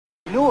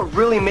You know what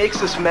really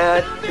makes us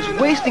mad? Is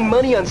wasting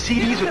money on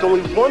CDs with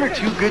only one or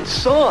two good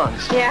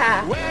songs.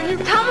 Yeah.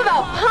 Tell them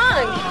about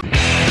punk.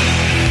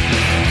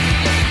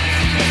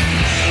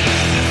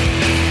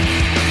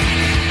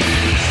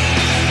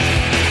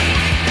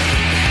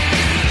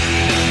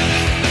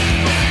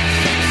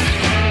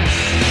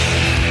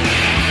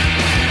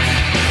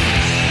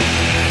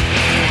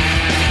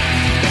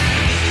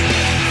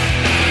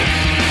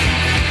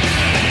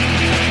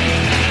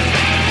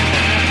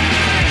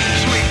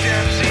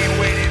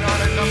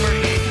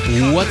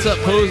 What's up,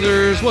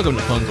 posers? Welcome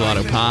to Punk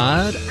Lotto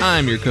Pod.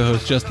 I'm your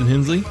co-host, Justin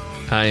Hensley.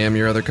 I am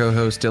your other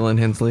co-host, Dylan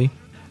Hensley.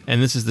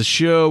 And this is the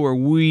show where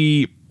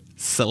we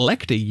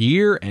select a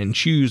year and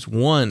choose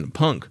one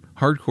punk,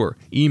 hardcore,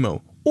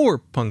 emo, or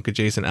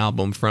punk-adjacent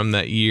album from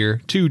that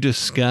year to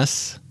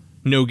discuss.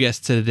 No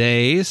guest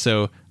today,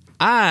 so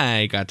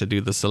I got to do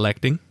the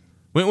selecting.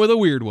 Went with a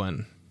weird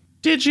one.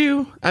 Did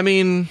you? I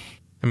mean,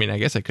 I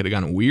guess I could have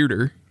gone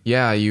weirder.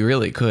 Yeah, you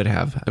really could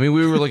have. I mean,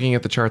 we were looking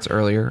at the charts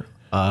earlier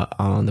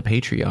on the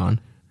Patreon.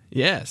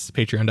 Yes,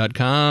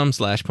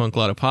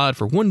 patreon.com/punklautopod.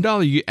 For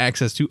 $1, you get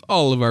access to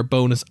all of our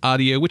bonus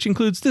audio, which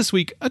includes this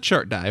week a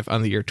chart dive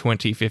on the year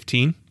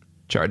 2015.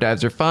 Chart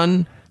dives are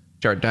fun.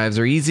 Chart dives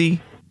are easy.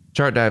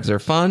 Chart dives are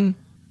fun.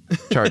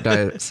 Chart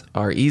dives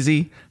are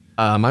easy.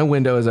 My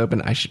window is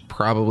open. I should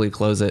probably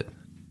close it.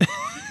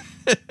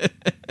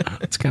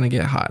 It's going to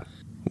get hot.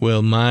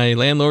 Well, my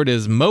landlord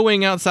is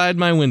mowing outside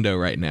my window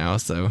right now,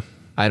 so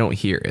I don't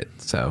hear it,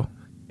 so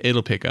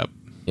it'll pick up.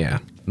 Yeah.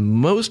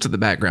 Most of the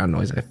background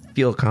noise, I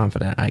feel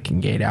confident I can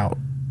gate out,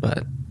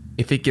 but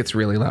if it gets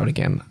really loud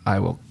again, I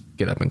will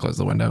get up and close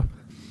the window.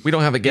 We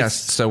don't have a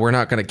guest, so we're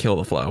not going to kill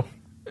the flow.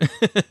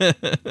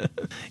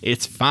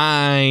 It's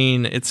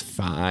fine. It's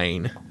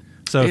fine.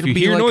 So if you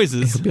hear like,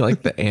 noises... It'll be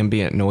like the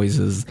ambient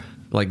noises,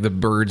 like the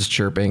birds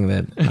chirping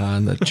that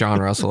in the John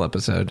Russell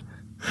episode.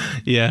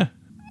 Yeah.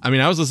 I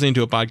mean, I was listening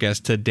to a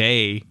podcast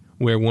today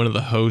where one of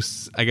the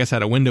hosts, I guess,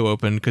 had a window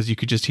open because you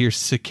could just hear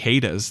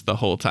cicadas the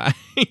whole time.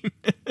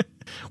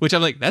 Which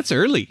I'm like, that's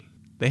early.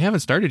 They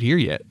haven't started here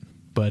yet.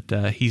 But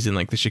he's in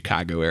like the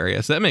Chicago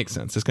area, so that makes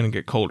sense. It's going to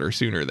get colder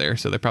sooner there,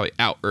 so they're probably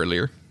out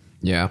earlier.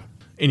 Yeah.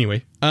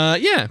 Anyway,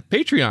 yeah,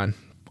 Patreon.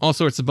 All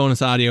sorts of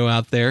bonus audio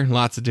out there.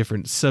 Lots of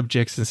different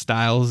subjects and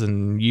styles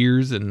and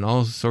years and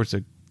all sorts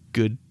of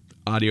good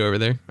audio over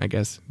there. I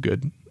guess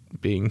good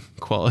being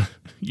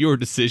your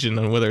decision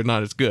on whether or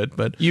not it's good,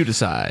 but you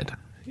decide.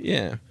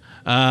 Yeah.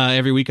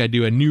 Every week I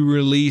do a new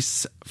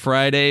release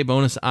Friday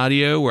bonus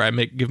audio where I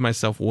give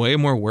myself way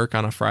more work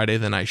on a Friday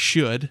than I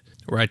should,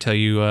 where I tell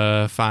you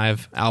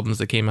 5 albums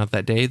that came out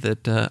that day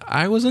that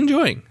I was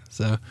enjoying.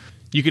 So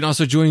you can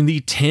also join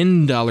the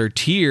 $10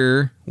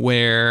 tier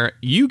where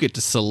you get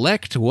to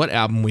select what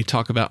album we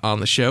talk about on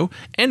the show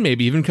and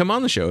maybe even come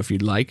on the show if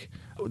you'd like.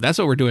 That's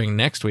what we're doing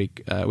next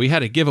week. We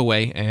had a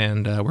giveaway,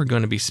 and we're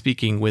going to be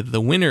speaking with the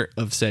winner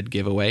of said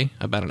giveaway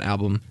about an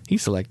album he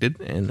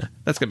selected, and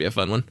that's going to be a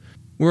fun one.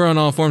 We're on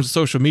all forms of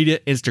social media,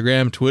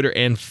 Instagram, Twitter,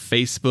 and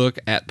Facebook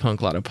at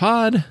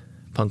punklautopod,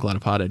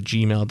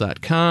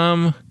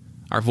 punklautopod@gmail.com.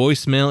 Our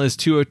voicemail is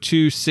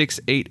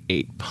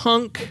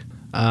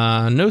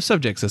 202-688-PUNK. No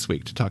subjects this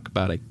week to talk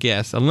about, I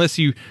guess, unless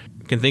you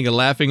can think of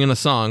laughing in a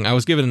song. I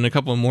was given a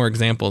couple more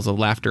examples of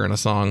laughter in a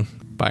song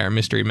by our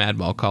mystery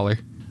Madball caller.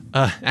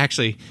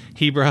 Actually,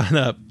 he brought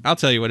up, I'll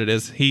tell you what it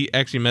is. He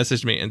actually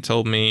messaged me and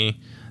told me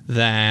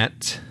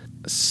that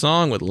a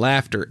song with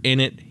laughter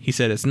in it. He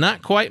said it's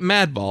not quite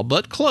Madball,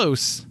 but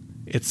close.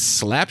 It's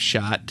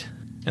Slapshot,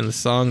 and the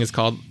song is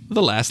called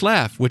The Last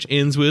Laugh, which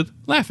ends with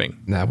laughing.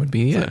 That would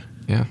be it.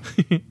 Yeah.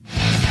 The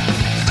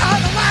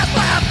last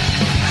laugh!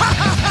 Ha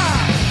ha ha!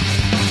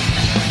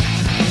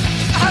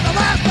 The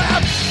last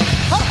laugh!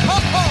 Ho ho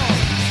ho!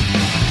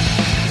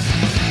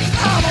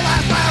 The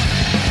last laugh!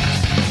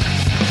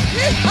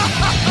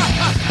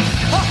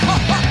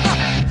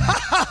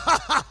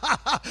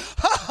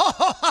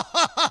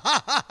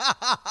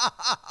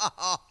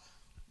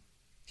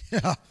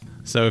 Yeah.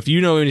 So if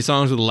you know any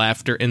songs with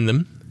laughter in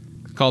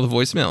them, call the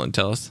voicemail and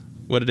tell us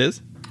what it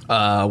is.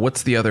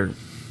 What's the other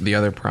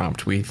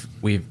prompt we've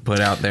put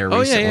out there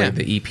recently? Yeah.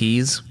 The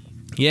EPs.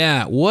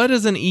 Yeah. What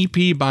is an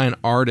EP by an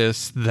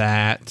artist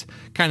that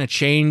kind of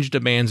changed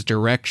a band's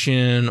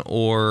direction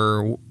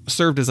or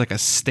served as like a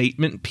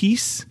statement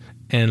piece?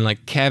 And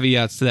like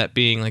caveats to that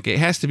being like it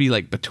has to be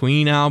like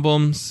between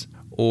albums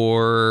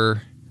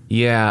or...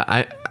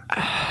 Yeah,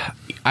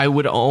 I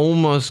would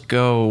almost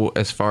go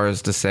as far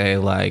as to say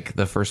like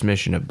the First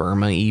Mission of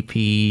Burma EP,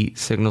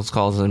 Signals,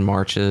 Calls, and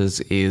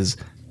Marches it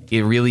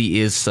really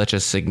is such a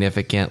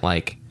significant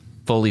like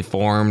fully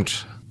formed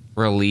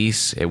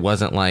release. It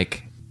wasn't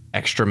like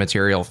extra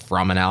material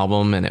from an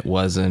album, and it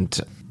wasn't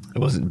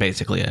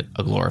basically a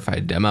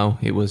glorified demo.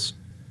 It was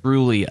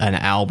truly an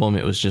album.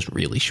 It was just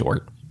really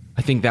short.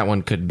 I think that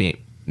one could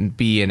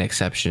be an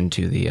exception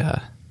to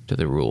the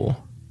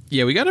rule.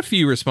 Yeah, we got a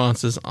few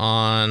responses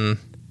on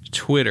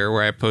Twitter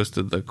where I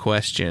posted the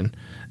question,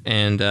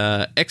 and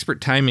Expert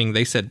Timing,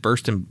 they said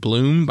Burst and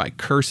Bloom by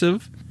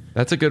Cursive.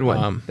 That's a good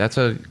one.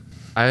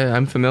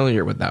 I'm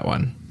familiar with that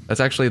one. That's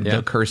actually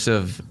the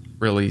Cursive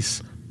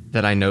release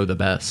that I know the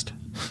best.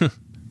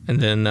 And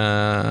then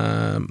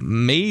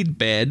Made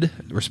Bed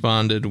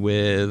responded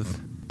with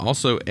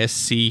also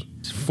SC,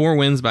 4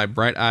 Winds by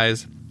Bright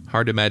Eyes.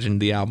 Hard to imagine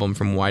the album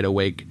from Wide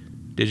Awake,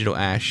 Digital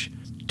Ash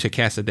to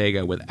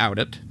Casadega without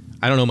it.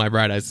 I don't know my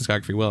Bright Eyes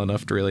discography well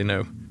enough to really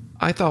know.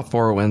 I thought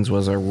Four Winds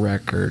was a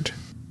record,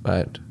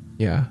 but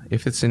yeah,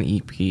 if it's an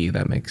EP,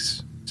 that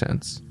makes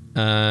sense.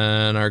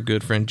 And our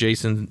good friend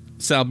Jason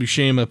Sal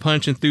Buscema,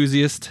 Punch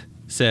enthusiast,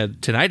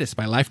 said Tinnitus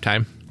by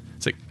Lifetime.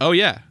 It's like, oh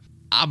yeah,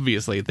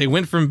 obviously. They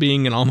went from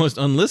being an almost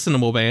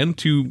unlistenable band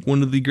to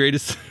one of the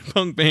greatest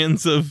punk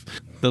bands of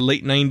the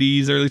late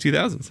 90s, early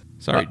 2000s.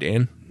 Sorry,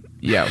 Dan.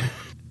 Yeah.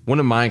 One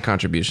of my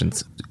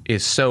contributions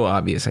is so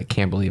obvious, I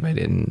can't believe I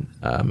didn't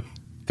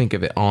think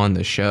of it on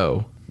the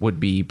show, would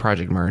be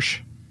Project Mersh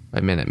by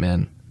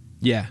Minutemen.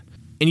 Yeah.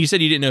 And you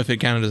said you didn't know if it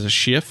counted as a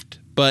shift,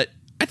 but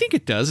I think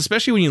it does,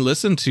 especially when you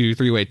listen to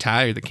Three-Way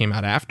Tie that came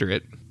out after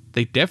it.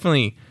 They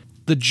definitely,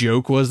 the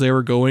joke was they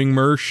were going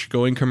Mersh,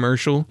 going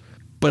commercial,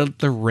 but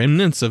the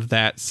remnants of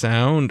that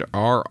sound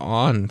are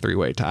on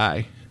Three-Way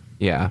Tie.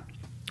 Yeah.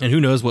 And who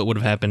knows what would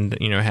have happened,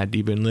 had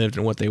D-Boon lived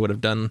and what they would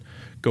have done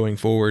going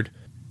forward.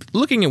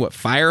 Looking at what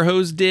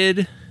Firehose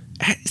did,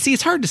 see,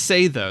 it's hard to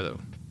say, though.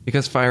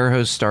 Because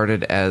Firehose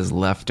started as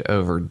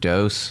leftover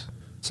Dose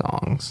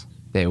songs.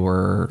 They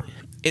were...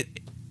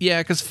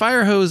 Yeah, because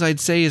Firehose, I'd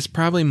say, is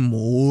probably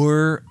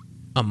more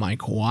a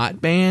Mike Watt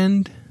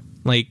band.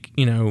 Like,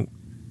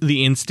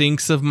 the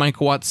instincts of Mike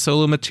Watt's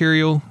solo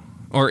material,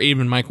 or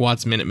even Mike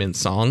Watt's Minutemen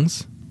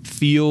songs,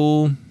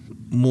 feel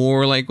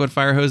more like what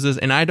Firehose is.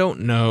 And I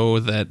don't know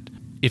that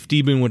if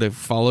D-Boon would have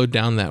followed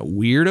down that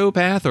weirdo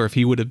path, or if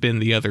he would have been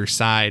the other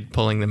side,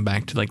 pulling them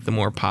back to, like, the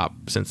more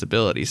pop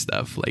sensibility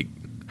stuff. Like,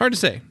 hard to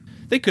say.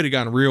 They could have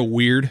gone real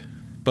weird,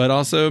 but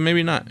also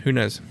maybe not. Who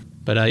knows?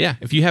 But yeah,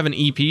 if you have an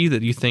EP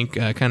that you think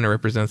kind of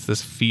represents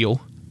this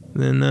feel,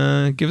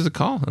 then give us a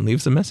call and leave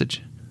us a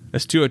message.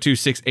 That's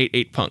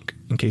 202-688-PUNK,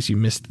 in case you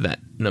missed that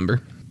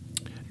number.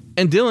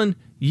 And Dylan,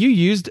 you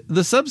used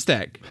the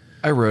Substack.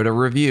 I wrote a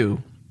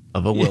review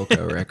of a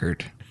Wilco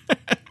record.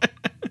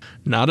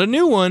 Not a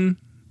new one.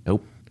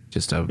 Nope.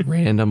 Just a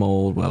random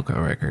old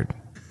Wilco record.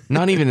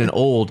 Not even an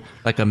old,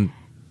 like a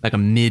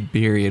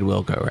mid-period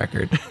Wilco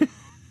record.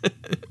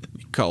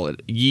 You call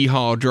it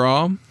Yeehaw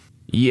Draw.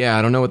 Yeah,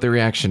 I don't know what the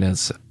reaction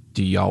is.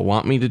 Do y'all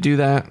want me to do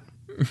that?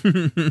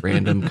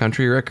 Random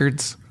country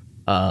records?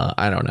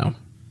 I don't know.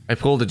 I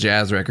pulled a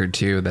jazz record,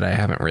 too, that I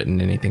haven't written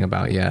anything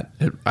about yet.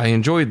 I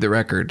enjoyed the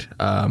record.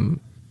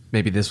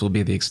 Maybe this will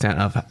be the extent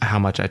of how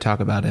much I talk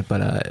about it,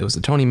 but it was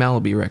a Tony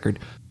Malaby record.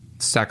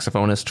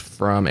 Saxophonist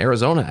from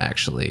Arizona,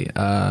 actually.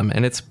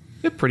 And it's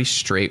a pretty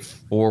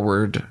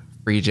straightforward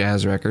free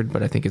jazz record,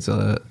 but I think it's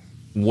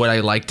what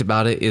I liked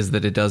about it is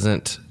that it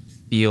doesn't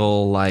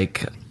feel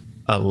like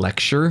a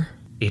lecture.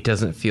 It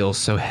doesn't feel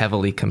so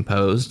heavily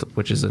composed,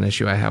 which is an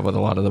issue I have with a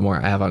lot of the more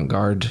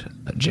avant-garde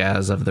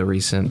jazz of the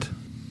recent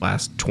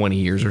last 20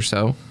 years or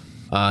so.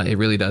 It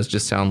really does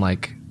just sound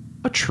like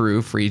a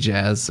true free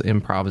jazz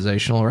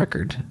improvisational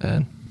record,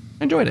 and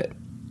I enjoyed it.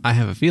 I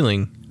have a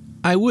feeling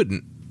I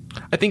wouldn't.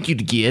 I think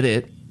you'd get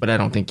it, but I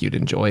don't think you'd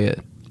enjoy it.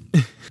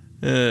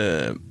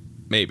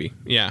 Maybe.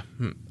 Yeah.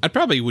 I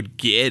probably would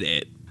get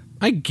it.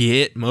 I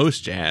get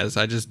most jazz.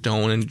 I just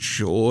don't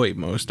enjoy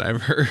most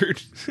I've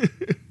heard.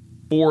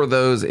 For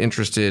those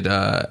interested,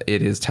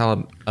 it is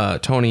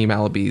Tony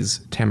Malaby's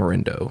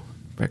Tamarindo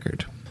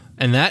record.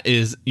 And that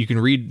is, you can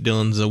read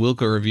Dylan's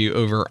Wilco review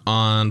over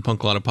on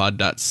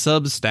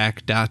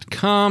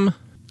punklottapod.substack.com.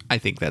 I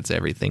think that's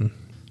everything.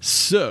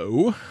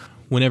 So,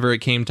 whenever it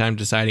came time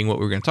deciding what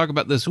we were going to talk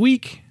about this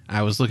week,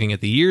 I was looking at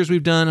the years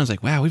we've done. I was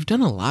like, wow, we've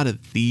done a lot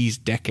of these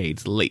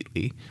decades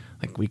lately.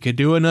 Like, we could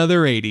do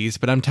another 80s,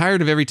 but I'm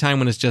tired of every time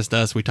when it's just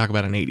us, we talk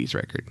about an 80s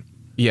record.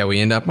 Yeah, we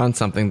end up on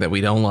something that we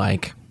don't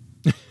like.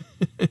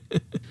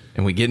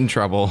 And we get in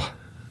trouble.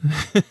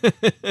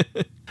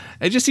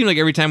 It just seemed like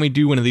every time we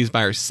do one of these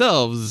by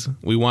ourselves,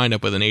 we wind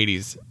up with an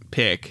 80s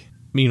pick.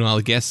 Meanwhile,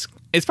 the guests,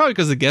 it's probably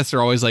because the guests are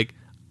always like,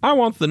 I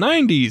want the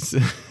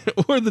 90s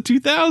or the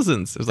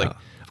 2000s. I was like,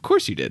 of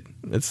course you did.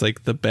 It's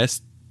like the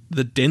best,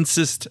 the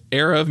densest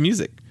era of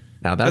music.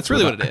 Now that's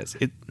really what it is.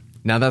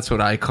 Now that's what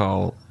I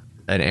call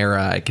an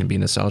era I can be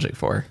nostalgic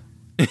for.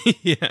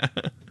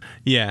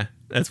 Yeah,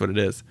 that's what it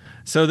is.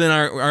 So then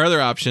our other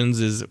options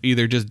is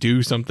either just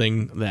do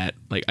something that,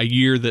 like, a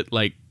year that,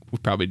 like, we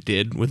probably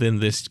did within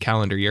this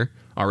calendar year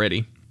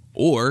already,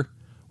 or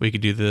we could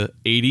do the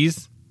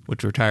 80s,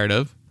 which we're tired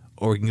of,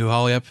 or we can go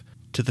all the way up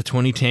to the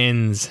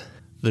 2010s,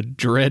 the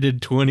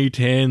dreaded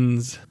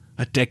 2010s,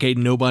 a decade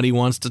nobody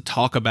wants to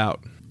talk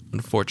about,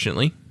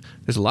 unfortunately.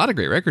 There's a lot of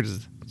great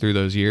records through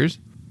those years,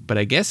 but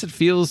I guess it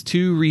feels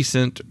too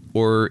recent,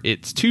 or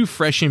it's too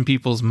fresh in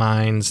people's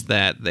minds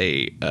that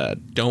they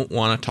don't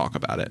want to talk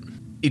about it.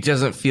 It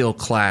doesn't feel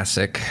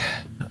classic.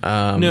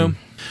 No.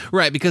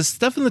 Right, because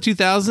stuff in the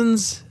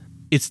 2000s,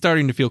 it's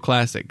starting to feel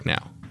classic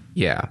now.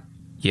 Yeah.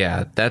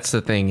 That's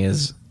the thing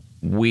is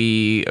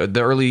the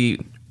early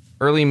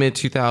mid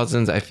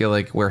 2000s, I feel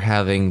like we're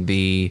having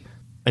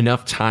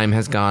enough time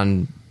has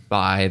gone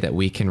by that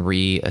we can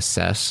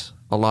reassess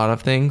a lot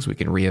of things. We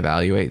can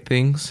reevaluate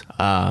things.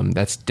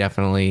 That's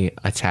definitely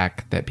a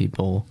track that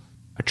people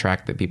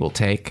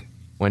take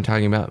when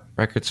talking about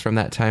records from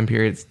that time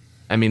period.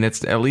 I mean,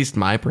 it's at least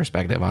my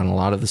perspective on a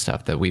lot of the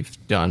stuff that we've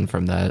done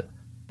from that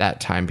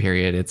time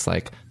period. It's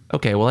like,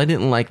 okay, well, I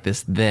didn't like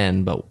this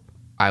then, but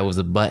I was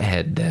a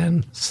butthead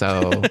then.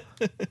 So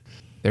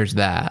there's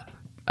that.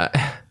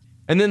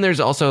 And then there's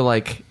also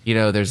like,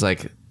 there's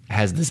like,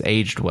 has this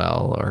aged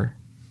well? Or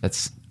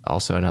that's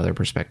also another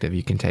perspective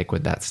you can take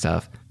with that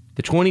stuff.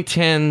 The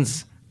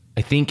 2010s,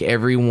 I think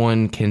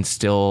everyone can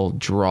still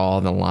draw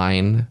the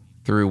line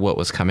through what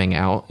was coming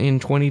out in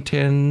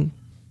 2010,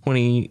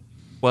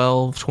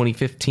 2012,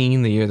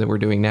 2015, the year that we're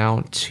doing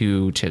now,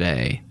 to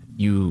today.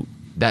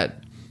 That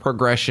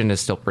progression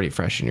is still pretty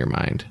fresh in your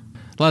mind.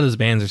 A lot of those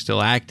bands are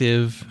still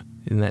active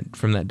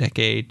from that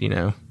decade,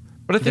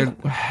 But I think,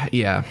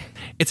 yeah,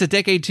 it's a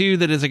decade too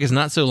that is, I guess,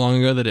 not so long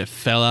ago that it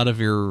fell out of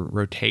your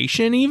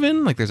rotation.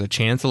 Even like, there's a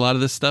chance a lot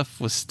of this stuff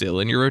was still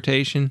in your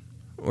rotation,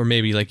 or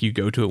maybe like you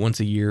go to it once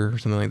a year or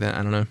something like that.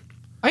 I don't know.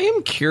 I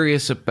am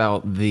curious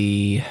about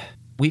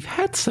we've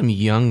had some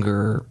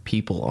younger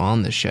people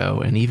on the show,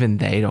 and even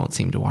they don't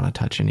seem to want to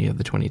touch any of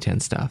the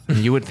 2010 stuff. And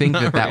you would think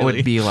that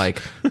would be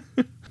like,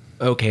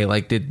 okay,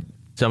 like did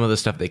some of the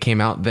stuff that came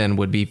out then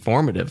would be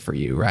formative for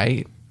you,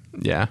 right?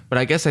 Yeah. But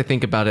I guess I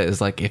think about it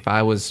as like, if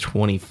I was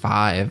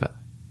 25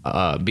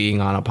 being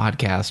on a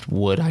podcast,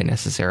 would I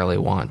necessarily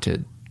want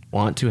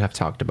to have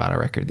talked about a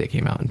record that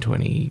came out in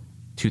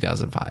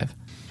 2005,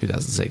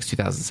 2006,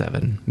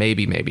 2007?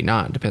 Maybe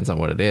not. Depends on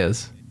what it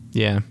is.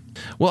 Yeah.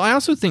 Well, I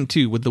also think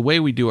too, with the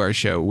way we do our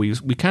show, we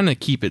kind of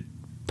keep it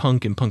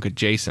punk and punk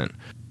adjacent.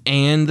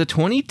 And the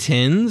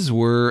 2010s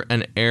were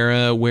an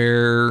era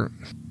where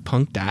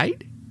punk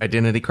died.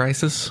 Identity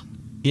crisis.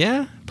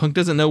 Yeah. Punk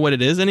doesn't know what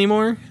it is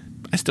anymore.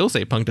 I still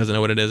say punk doesn't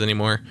know what it is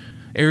anymore.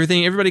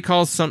 Everybody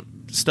calls some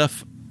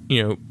stuff,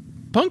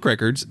 punk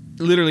records,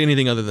 literally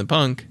anything other than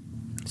punk.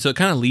 So it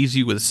kind of leaves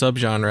you with a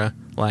subgenre,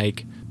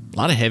 like a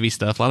lot of heavy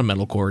stuff, a lot of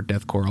metalcore,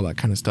 deathcore, all that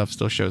kind of stuff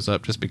still shows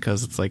up just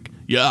because it's like,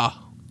 yeah,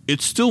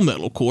 it's still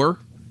metalcore.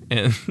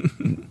 And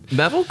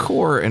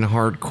metalcore and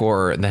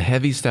hardcore and the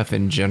heavy stuff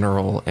in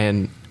general.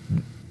 And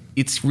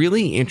it's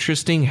really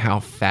interesting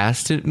how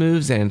fast it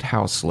moves and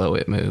how slow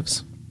it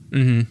moves.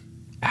 Mm-hmm.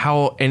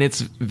 And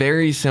it's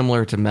very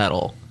similar to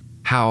metal.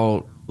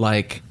 How,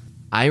 like,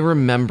 I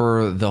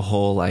remember the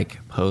whole,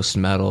 like,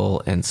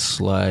 post-metal and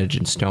sludge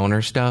and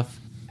stoner stuff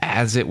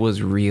as it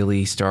was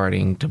really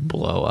starting to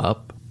blow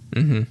up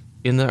in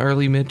the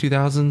early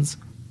mid-2000s.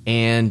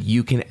 And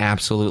you can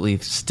absolutely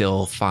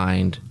still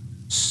find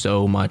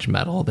so much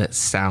metal that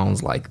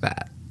sounds like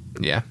that.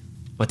 Yeah.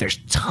 But there's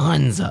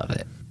tons of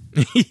it.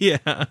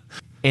 Yeah.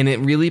 And it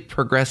really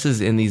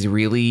progresses in these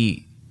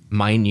really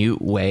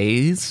minute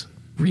ways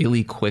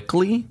really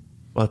quickly,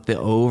 but the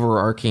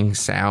overarching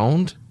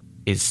sound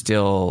is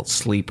still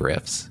sleep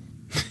riffs.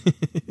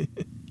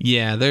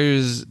 Yeah,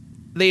 there's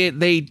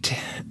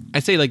I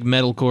say like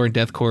metalcore and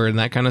deathcore and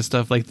that kind of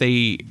stuff, like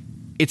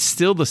it's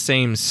still the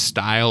same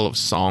style of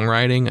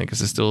songwriting. I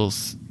guess it's still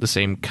the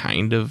same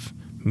kind of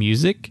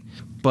music,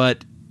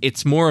 but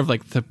it's more of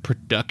like the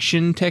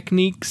production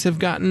techniques have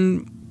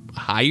gotten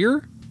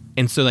higher,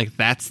 and so like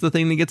that's the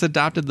thing that gets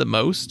adopted the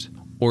most.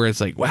 Or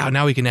it's like, wow,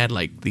 now we can add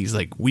like these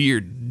like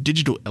weird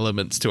digital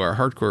elements to our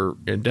hardcore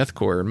and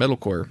deathcore and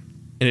metalcore,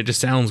 and it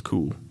just sounds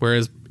cool.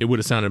 Whereas it would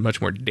have sounded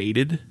much more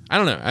dated. I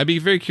don't know. I'd be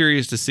very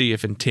curious to see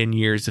if in 10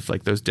 years, if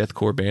like those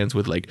deathcore bands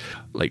with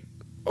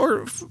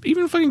or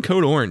even fucking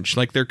Code Orange,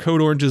 like their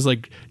Code Orange's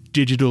like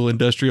digital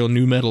industrial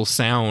new metal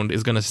sound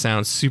is going to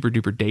sound super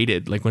duper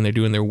dated. Like when they're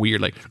doing their weird,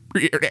 like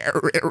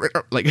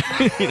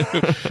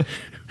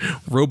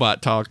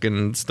robot talk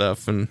and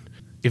stuff. And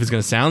if it's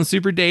going to sound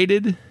super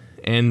dated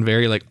and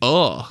very like a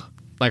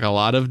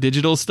lot of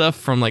digital stuff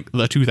from like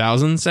the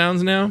 2000s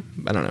sounds now,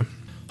 I don't know,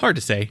 hard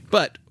to say.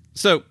 But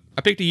so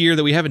I picked a year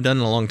that we haven't done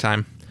in a long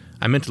time.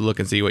 I meant to look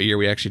and see what year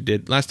we actually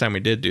did last time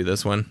we did do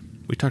this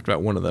one. We talked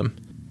about one of them,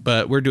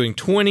 but we're doing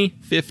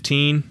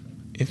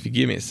 2015. If you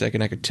give me a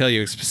second, I could tell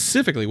you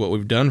specifically what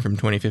we've done from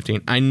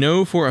 2015. I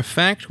know for a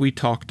fact we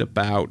talked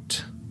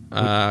about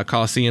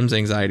Colosseum's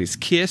Anxiety's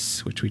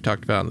Kiss, which we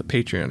talked about on the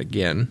Patreon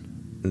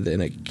again. And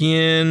then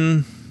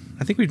again,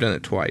 I think we've done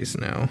it twice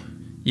now.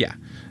 Yeah,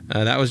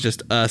 that was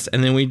just us.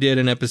 And then we did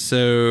an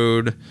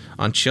episode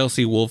on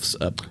Chelsea Wolfe's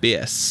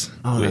Abyss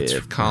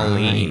with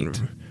Colleen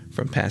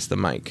from Pass the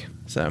Mic.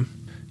 So,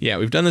 yeah,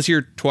 we've done this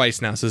here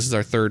twice now, so this is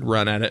our third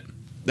run at it.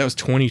 That was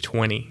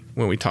 2020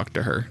 when we talked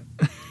to her.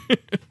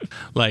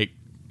 Like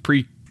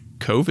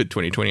pre-COVID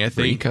 2020, I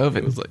think. Pre-COVID.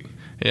 It was like,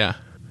 yeah.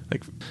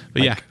 Like,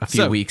 but yeah. A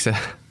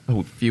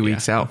few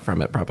weeks out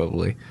from it,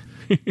 probably.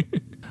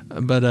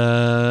 But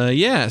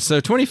yeah, so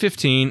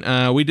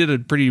 2015, we did a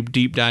pretty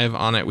deep dive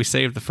on it. We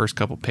saved the first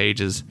couple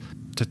pages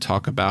to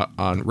talk about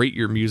on Rate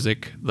Your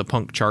Music, the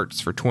punk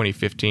charts for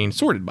 2015,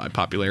 sorted by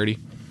popularity.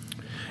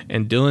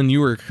 And Dylan, you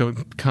were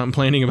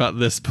complaining about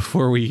this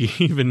before we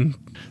even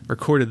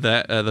recorded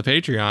that the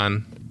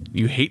Patreon.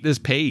 You hate this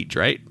page,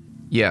 right?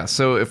 Yeah,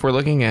 so if we're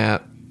looking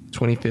at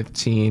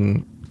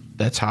 2015,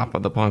 the top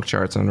of the punk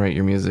charts on Rate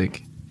Your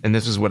Music. And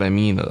this is what I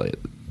mean,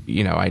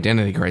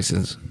 identity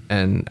crisis.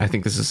 And I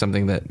think this is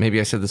something that maybe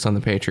I said this on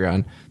the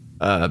Patreon,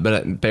 but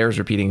it bears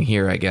repeating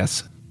here, I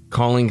guess.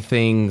 Calling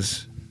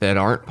things that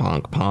aren't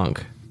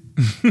punk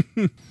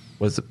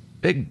was a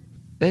big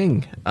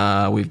thing.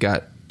 We've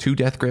got 2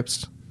 Death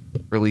Grips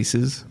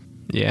releases.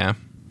 Yeah.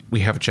 We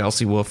have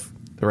Chelsea Wolf,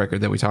 the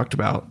record that we talked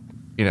about.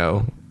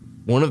 I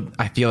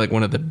feel like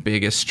one of the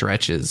biggest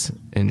stretches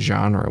in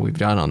genre we've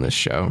done on this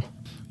show.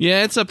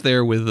 Yeah, it's up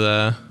there with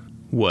the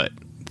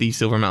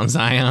Silver Mountain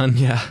Zion.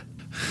 Yeah.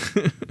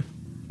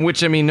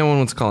 Which, I mean, no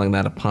one was calling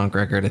that a punk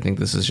record. I think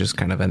this is just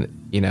kind of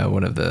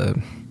one of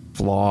the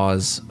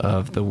flaws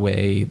of the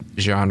way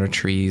genre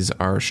trees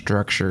are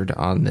structured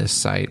on this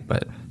site.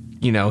 But,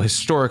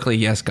 historically,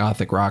 yes,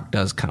 gothic rock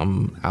does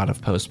come out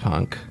of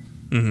post-punk.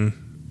 Mm-hmm.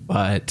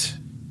 But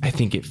I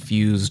think it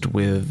fused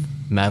with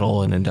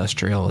metal and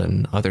industrial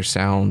and other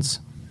sounds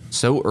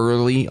so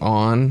early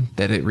on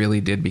that it really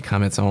did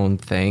become its own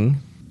thing.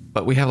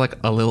 But we have like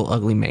a Little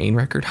Ugly Mane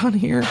record on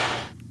here.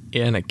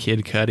 Yeah, and a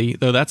Kid Cudi.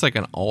 Though that's like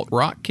an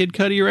alt-rock Kid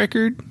Cudi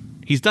record.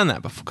 He's done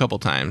that a couple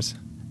times.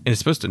 And it's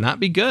supposed to not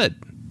be good.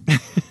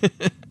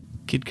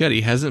 Kid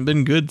Cudi hasn't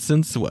been good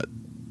since,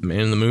 Man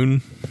in the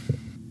Moon?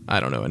 I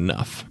don't know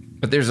enough.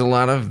 But there's a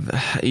lot of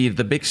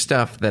the big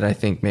stuff that I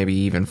think maybe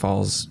even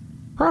falls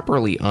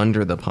properly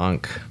under the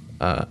punk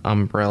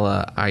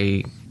umbrella.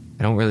 I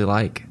don't really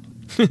like.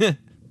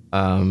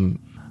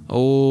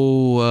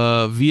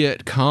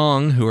 Viet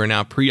Cong, who are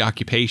now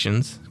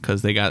Preoccupations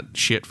because they got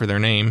shit for their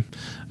name.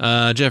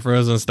 Jeff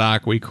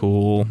Rosenstock, We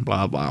Cool,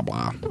 blah, blah,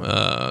 blah.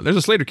 There's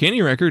a Slater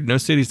Kinney record, No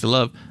Cities to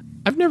Love.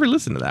 I've never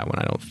listened to that one,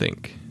 I don't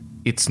think.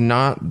 It's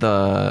not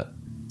the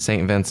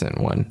St. Vincent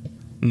one.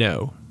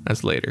 No,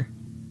 that's later.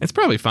 It's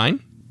probably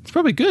fine. It's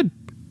probably good.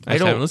 I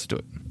just haven't listened to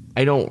it.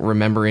 I don't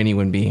remember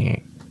anyone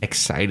being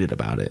excited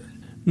about it.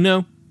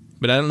 No,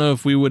 but I don't know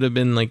if we would have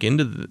been like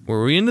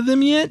were we into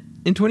them yet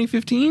in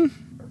 2015?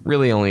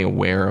 Really only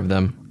aware of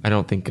them. I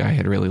don't think I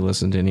had really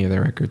listened to any of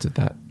their records at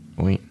that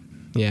point.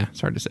 Yeah,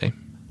 it's hard to say.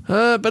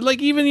 But like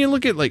even you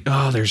look at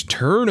there's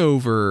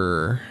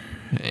Turnover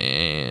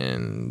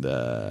and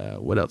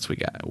what else we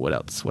got? What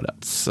else?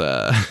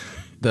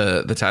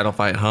 The Title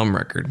Fight Hum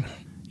record.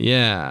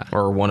 Yeah.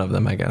 Or one of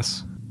them, I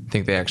guess. I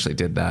think they actually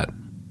did that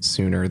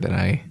sooner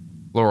than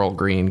Laurel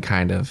Green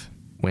kind of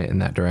went in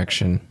that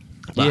direction.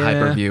 But yeah.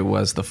 Hyperview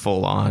was the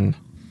full-on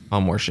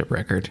Hum Worship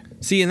record.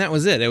 See, and that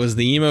was it. It was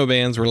the emo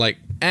bands were like,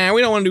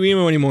 we don't want to do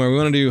emo anymore. We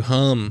want to do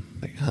Hum.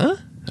 Like, huh?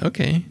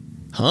 Okay.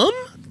 Hum?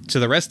 To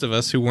the rest of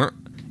us who weren't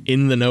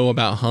in the know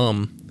about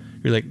Hum,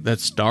 you're like, that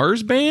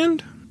Stars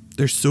band?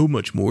 There's so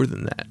much more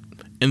than that.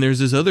 And there's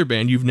this other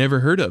band you've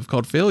never heard of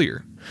called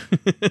Failure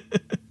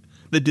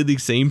that did the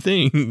same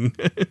thing.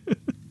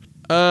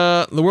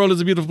 The World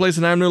is a Beautiful Place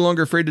and I'm No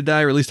Longer Afraid to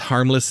Die released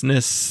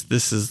Harmlessness.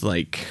 This is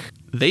like,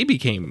 they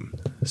became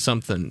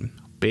something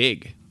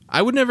big.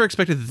 I would never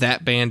expected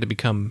that band to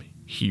become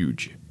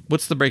huge.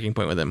 What's the breaking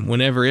point with them?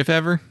 Whenever, If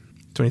Ever?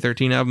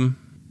 2013 album?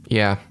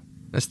 Yeah.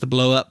 That's the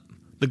blow up.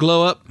 The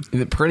glow up?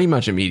 Pretty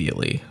much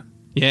immediately.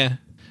 Yeah.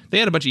 They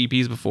had a bunch of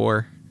EPs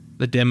before.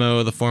 The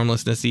demo, the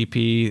Formlessness EP.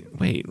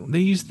 Wait, they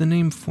used the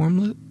name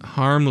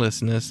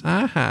Harmlessness.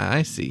 Aha,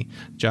 I see.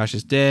 Josh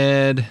is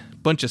Dead.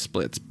 Bunch of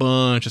splits.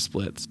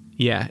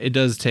 Yeah, it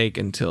does take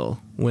until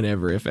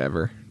Whenever, If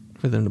Ever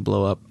for them to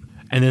blow up.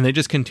 And then they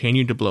just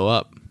continued to blow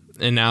up.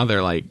 And now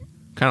they're like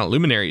kind of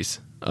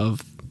luminaries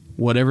of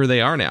whatever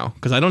they are now.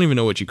 Because I don't even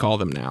know what you call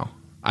them now.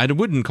 I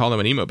wouldn't call them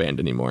an emo band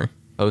anymore.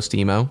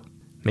 Post-emo?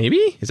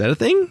 Maybe? Is that a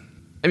thing?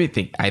 I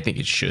think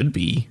it should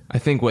be. I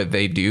think what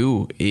they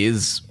do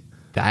is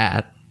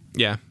that.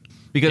 Yeah.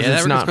 Because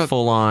it's not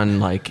full on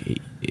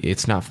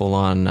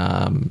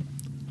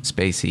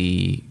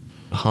spacey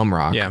hum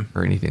rock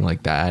or anything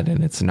like that,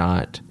 and it's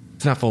not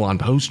full on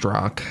post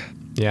rock.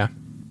 Yeah.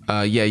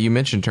 You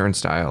mentioned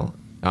Turnstile,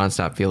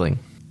 Nonstop Feeling.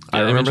 Yeah,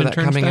 I remember that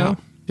coming Turnstile? out.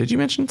 Did you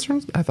mention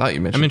Turnstile? I thought you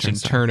mentioned. I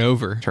mentioned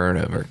Turnstile.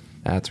 Turnover.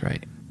 That's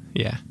right.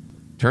 Yeah.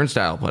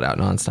 Turnstile put out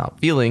Nonstop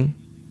Feeling.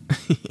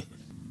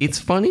 It's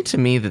funny to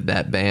me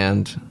that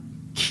band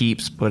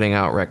keeps putting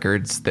out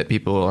records that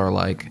people are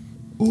like,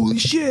 holy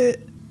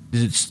shit,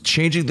 it's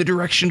changing the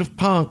direction of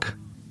punk.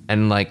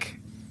 And like,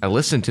 I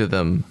listen to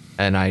them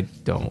and I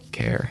don't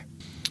care.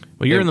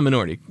 Well, you're in the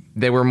minority.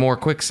 They were more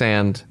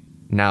Quicksand.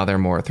 Now they're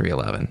more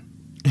 311.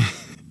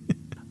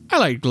 I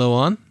like Glow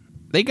On.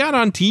 They got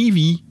on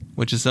TV,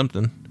 which is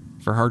something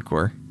for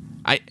hardcore.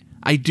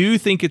 I do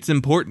think it's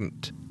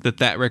important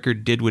that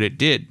record did what it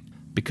did,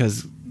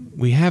 because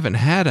we haven't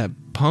had a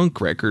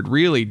punk record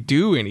really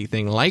do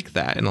anything like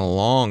that in a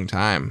long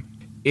time.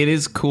 It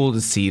is cool to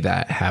see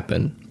that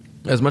happen.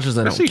 As much as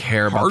I don't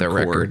care about that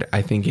record,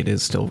 I think it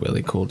is still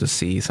really cool to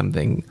see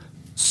something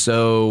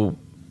so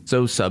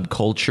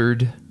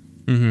subcultured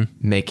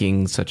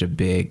making such a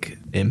big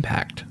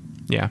impact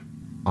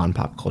on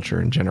pop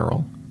culture in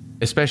general.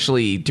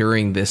 Especially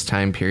during this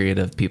time period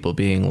of people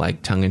being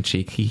like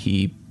tongue-in-cheek,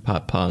 hee-hee,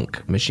 pop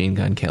punk, Machine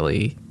Gun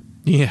Kelly.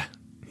 Yeah.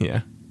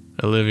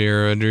 Olivia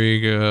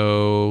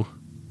Rodrigo.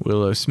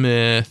 Willow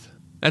Smith.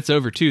 That's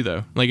over too,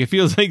 though. Like, it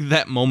feels like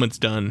that moment's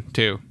done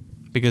too,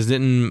 because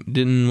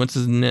didn't what's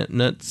his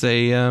nut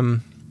say?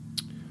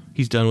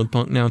 He's done with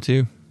punk now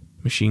too.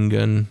 Machine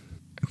Gun.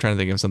 I'm trying to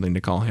think of something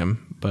to call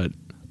him, but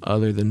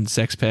other than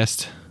Sex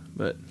Pest,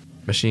 but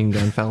Machine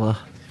Gun Fella.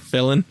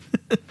 Felon.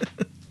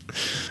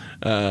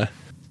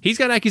 He's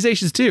got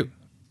accusations too.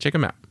 Check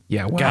him out.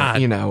 Yeah, well,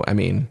 God. you know, I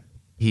mean,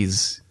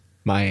 he's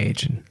my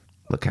age, and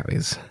look how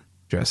he's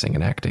dressing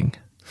and acting.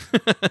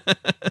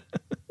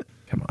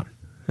 Come on.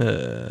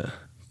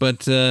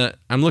 But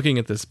I'm looking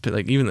at this,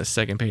 like, even the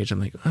second page, I'm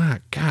like,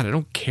 God, I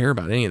don't care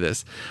about any of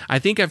this. I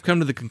think I've come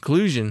to the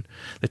conclusion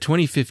that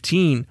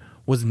 2015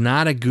 was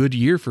not a good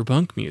year for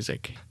punk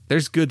music.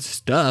 There's good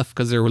stuff,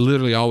 because there will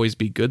literally always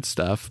be good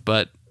stuff,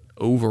 but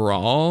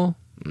overall,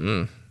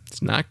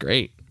 it's not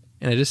great.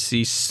 And I just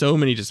see so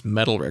many just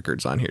metal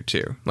records on here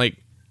too. Like,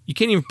 you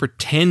can't even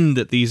pretend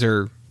that these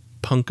are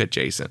punk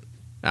adjacent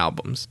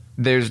albums.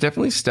 There's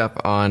definitely stuff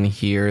on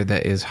here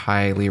that is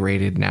higher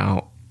rated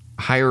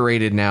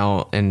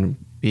now and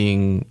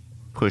being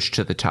pushed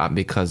to the top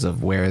because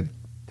of where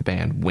the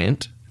band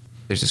went.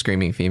 There's a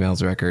Screaming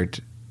Females record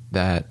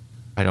that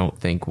I don't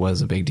think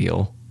was a big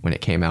deal when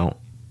it came out,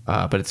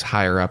 but it's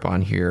higher up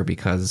on here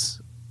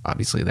because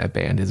obviously that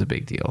band is a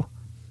big deal.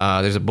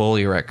 There's a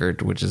Bully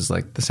record, which is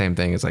like the same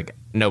thing. It's like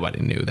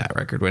nobody knew that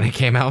record when it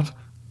came out.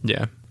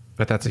 Yeah.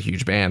 But that's a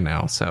huge band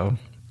now. So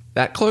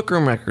that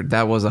Cloakroom record,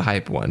 that was a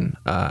hype one.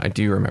 I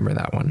do remember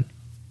that one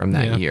from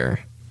that year.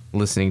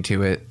 Listening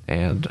to it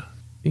and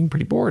being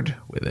pretty bored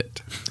with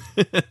it.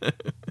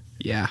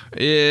 Yeah.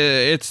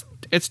 It's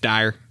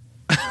dire.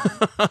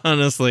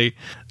 Honestly.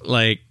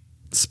 Like,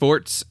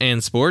 Sports,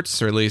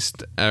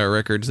 released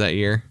records that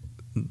year.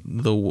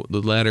 The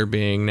latter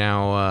being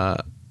now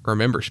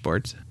Remember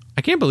Sports.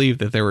 I can't believe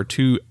that there were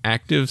two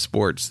active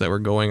sports that were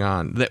going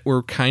on that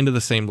were kind of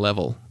the same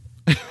level.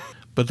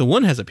 But the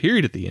one has a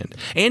period at the end.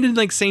 And in,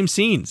 like, same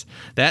scenes.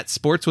 That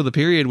Sports with a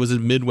Period was a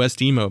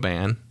Midwest emo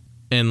band.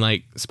 And,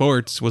 like,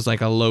 Sports was, like,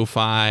 a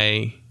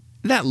lo-fi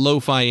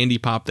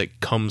indie pop that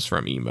comes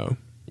from emo.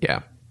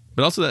 Yeah.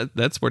 But also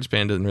that sports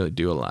band doesn't really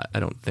do a lot, I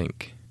don't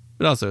think.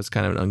 But also it's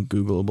kind of an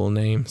ungoogleable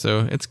name.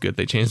 So it's good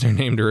they changed their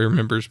name to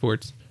Remember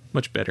Sports.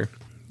 Much better.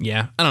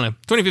 Yeah, I don't know.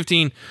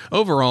 2015,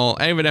 overall,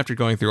 even after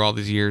going through all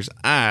these years,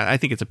 I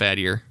think it's a bad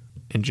year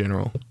in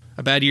general.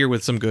 A bad year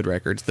with some good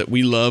records that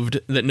we loved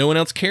that no one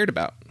else cared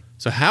about.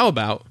 So how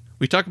about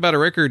we talk about a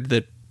record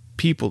that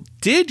people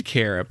did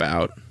care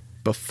about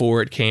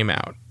before it came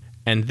out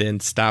and then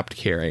stopped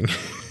caring.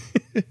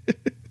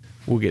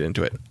 We'll get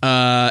into it.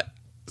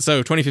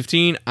 So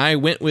 2015, I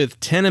went with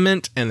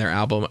Tenement and their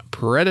album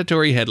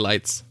Predatory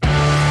Headlights.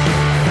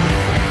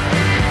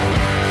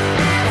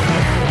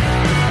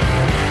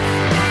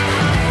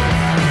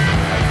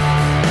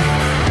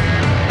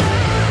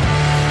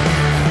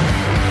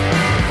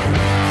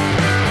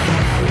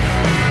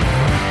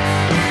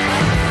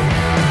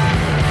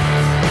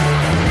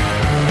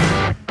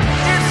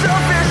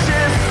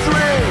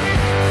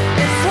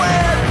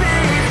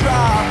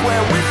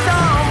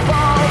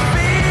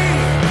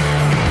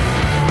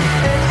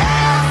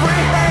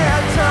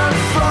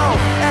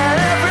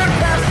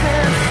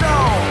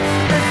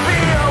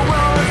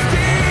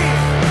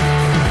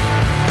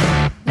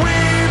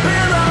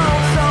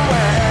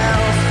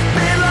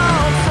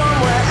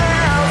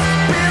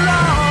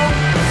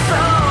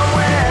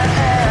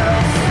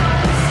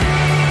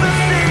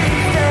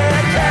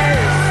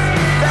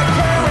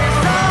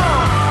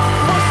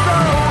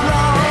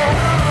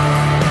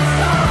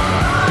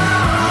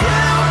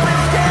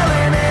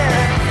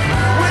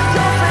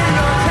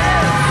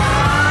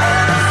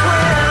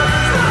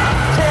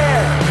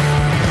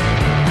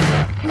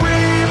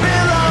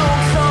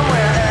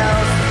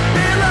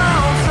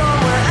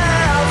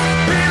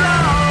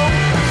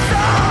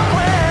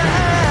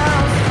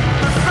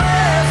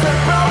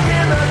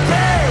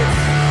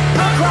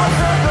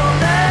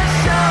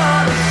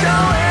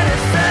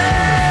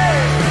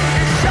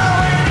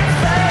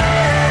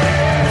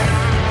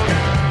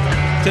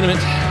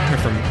 Tenement are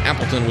from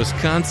Appleton,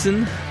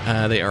 Wisconsin.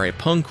 They are a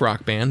punk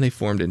rock band. They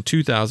formed in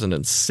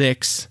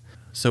 2006.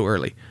 So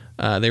early.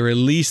 They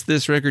released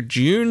this record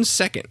June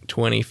 2nd,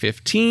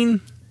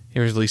 2015. It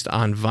was released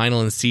on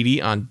vinyl and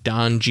CD on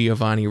Don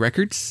Giovanni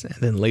Records,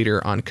 and then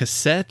later on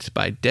cassette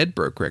by Dead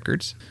Broke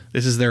Records.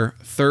 This is their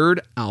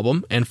third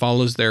album and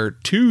follows their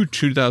two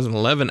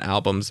 2011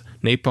 albums,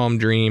 Napalm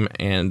Dream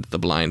and The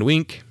Blind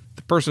Wink.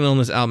 The person on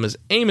this album is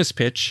Amos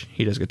Pitch.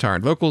 He does guitar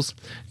and vocals.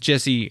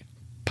 Jesse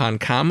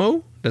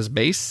Pancamo does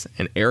bass,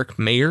 and Eric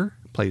Mayer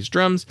plays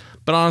drums.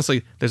 But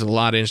honestly, there's a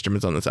lot of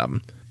instruments on this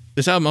album.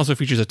 This album also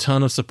features a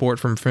ton of support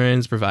from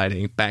friends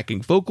providing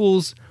backing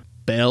vocals,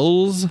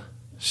 bells,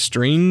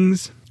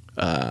 strings.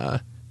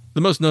 The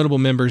most notable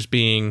members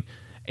being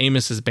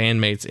Amos's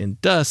bandmates in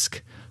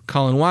Dusk,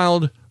 Colin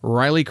Wilde,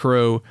 Riley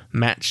Crow,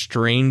 Matt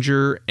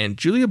Stranger, and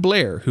Julia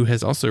Blair, who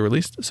has also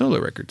released solo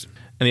records.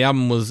 And the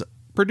album was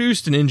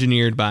produced and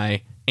engineered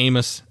by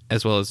Amos,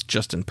 as well as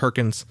Justin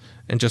Perkins.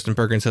 And Justin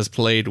Perkins has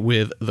played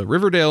with the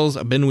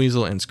Riverdales, Ben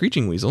Weasel, and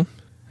Screeching Weasel.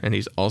 and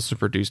he's also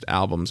produced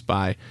albums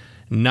by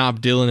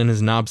Knob Dylan and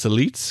his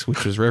Knobsoletes,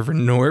 which was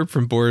Reverend Norb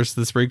from Boris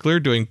the Sprinkler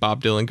doing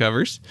Bob Dylan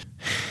covers.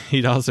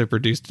 He'd also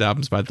produced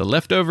albums by The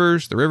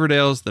Leftovers, The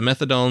Riverdales, The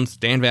Methadones,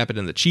 Dan Vapid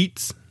and the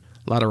Cheats,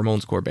 a lot of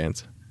Ramones core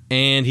bands.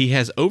 And he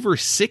has over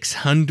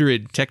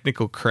 600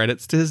 technical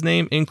credits to his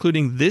name,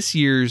 including this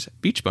year's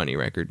Beach Bunny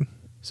record.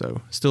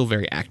 So still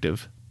very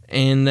active.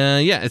 And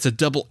it's a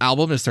double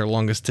album. It's their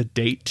longest to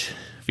date.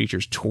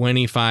 Features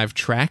 25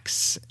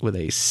 tracks with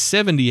a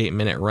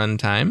 78-minute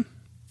runtime.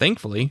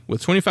 Thankfully,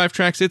 with 25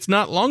 tracks, it's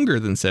not longer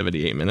than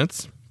 78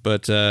 minutes.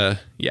 But I'll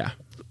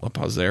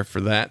pause there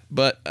for that.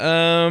 But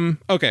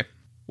okay,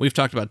 we've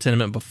talked about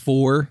Tenement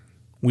before.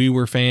 We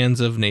were fans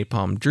of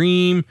Napalm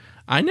Dream.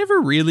 I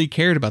never really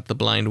cared about The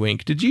Blind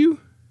Wink. Did you?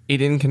 It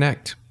didn't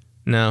connect.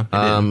 No, it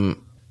didn't.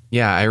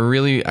 Yeah, I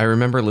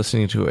remember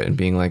listening to it and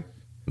being like,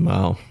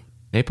 well,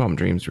 Napalm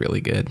Dream's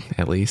really good,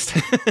 at least.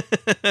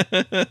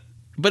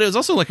 But it was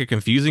also like a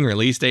confusing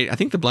release date. I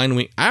think The Blind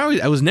Wink,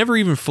 I was never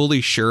even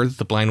fully sure that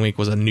The Blind Wink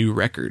was a new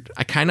record.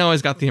 I kind of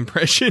always got the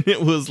impression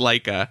it was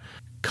like a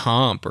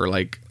comp or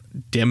like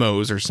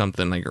demos or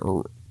something, like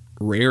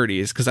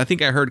rarities. Because I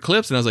think I heard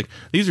clips and I was like,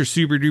 these are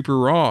super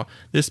duper raw.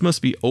 This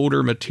must be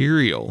older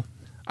material.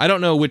 I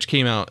don't know which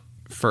came out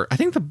first. I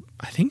think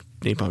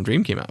Napalm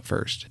Dream came out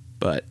first.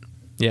 But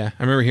yeah,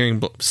 I remember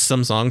hearing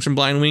some songs from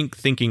Blind Wink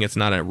thinking it's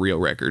not a real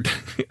record.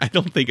 I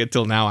don't think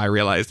until now I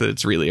realized that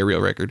it's really a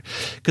real record.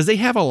 Because they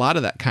have a lot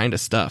of that kind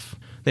of stuff.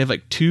 They have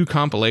like 2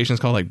 compilations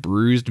called like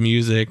Bruised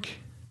Music.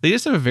 They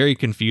just have a very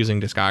confusing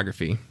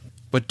discography.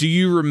 But do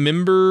you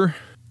remember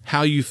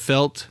how you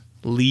felt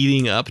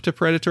leading up to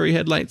Predatory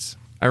Headlights?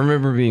 I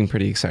remember being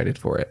pretty excited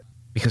for it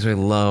because I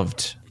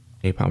loved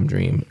Napalm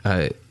Dream.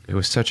 It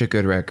was such a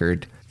good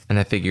record. And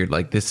I figured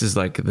like this is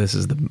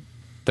the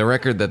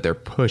record that they're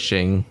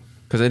pushing.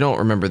 Because I don't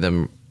remember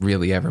them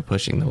really ever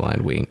pushing The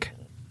Blind Wink,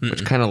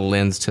 which kind of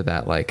lends to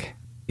that, like,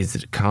 is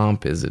it a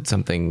comp? Is it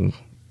something?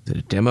 Is it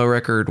a demo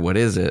record? What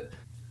is it?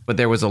 But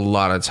there was a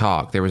lot of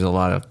talk. There was a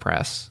lot of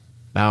press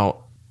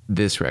about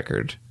this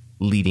record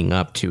leading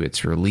up to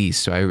its release.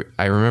 So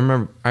I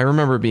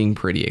remember being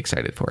pretty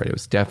excited for it. It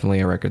was definitely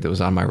a record that was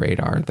on my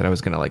radar that I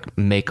was going to, like,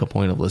 make a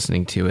point of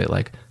listening to it,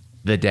 like,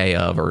 the day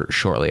of or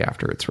shortly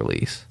after its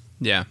release.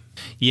 Yeah.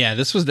 Yeah,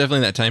 this was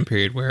definitely that time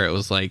period where it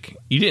was like,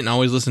 you didn't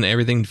always listen to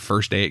everything the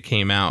first day it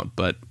came out,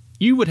 but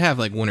you would have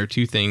like 1 or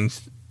 2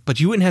 things, but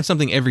you wouldn't have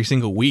something every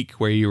single week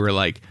where you were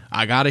like,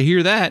 I gotta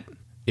hear that.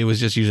 It was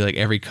just usually like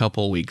every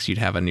couple weeks you'd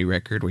have a new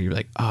record where you're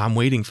like, oh, I'm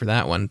waiting for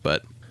that one.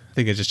 But I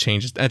think it just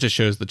changes. That just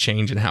shows the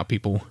change in how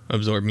people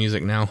absorb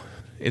music now.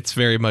 It's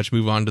very much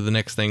move on to the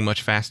next thing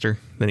much faster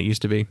than it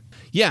used to be.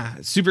 Yeah,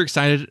 super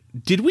excited.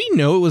 Did we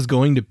know it was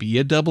going to be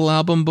a double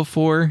album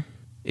before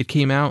it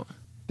came out?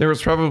 There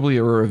was probably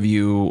a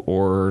review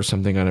or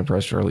something on a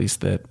press release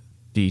that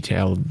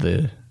detailed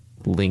the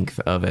length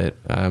of it.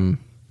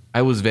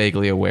 I was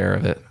vaguely aware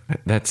of it.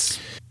 That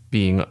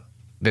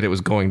it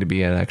was going to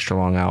be an extra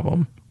long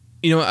album.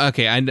 You know,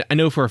 okay, I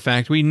know for a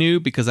fact we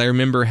knew because I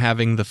remember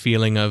having the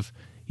feeling of,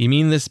 you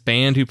mean this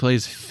band who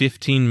plays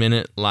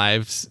 15-minute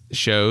live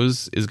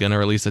shows is going to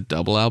release a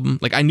double album?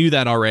 Like, I knew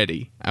that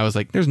already. I was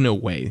like, there's no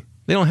way.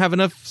 They don't have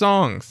enough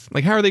songs.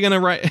 Like, how are they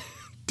going to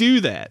do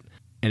that?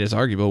 And it's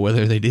arguable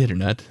whether they did or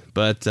not.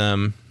 But,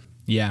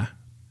 yeah,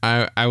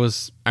 I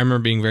remember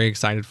being very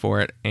excited for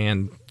it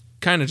and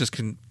kind of just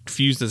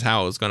confused as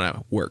how it was going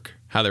to work,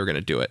 how they were going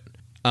to do it.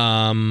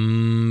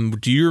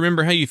 Do you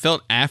remember how you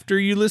felt after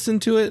you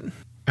listened to it?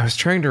 I was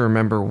trying to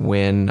remember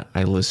when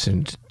I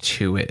listened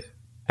to it.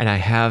 And I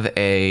have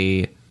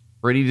a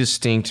pretty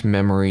distinct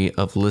memory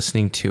of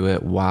listening to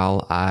it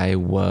while I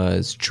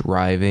was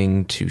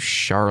driving to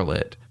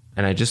Charlotte.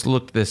 And I just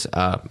looked this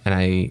up and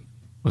I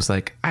was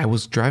like, I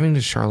was driving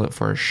to Charlotte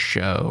for a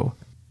show,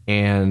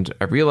 and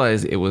I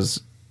realized I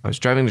was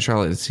driving to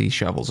Charlotte to see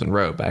Shovels and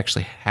Rope. I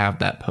actually have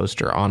that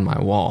poster on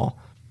my wall.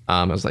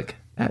 I was like,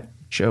 that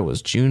show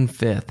was June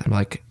 5th. I'm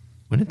like,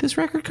 when did this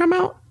record come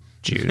out?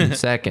 June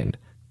 2nd.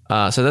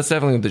 So that's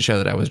definitely the show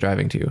that I was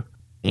driving to.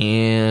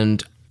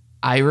 And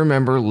I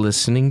remember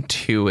listening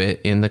to it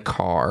in the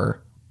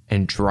car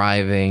and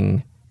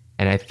driving,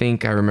 and I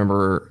think I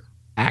remember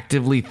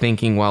actively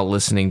thinking while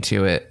listening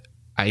to it,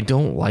 I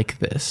don't like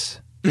this.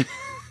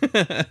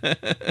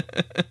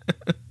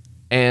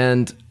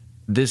 And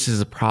this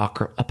is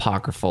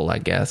apocryphal, I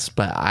guess,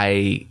 but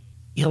I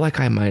feel like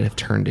I might have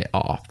turned it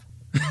off.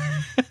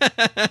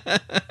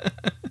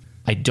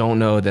 I don't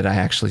know that I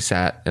actually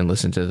sat and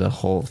listened to the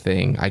whole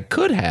thing. I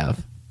could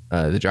have.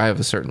 The drive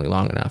was certainly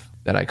long enough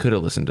that I could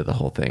have listened to the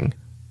whole thing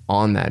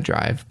on that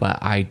drive, but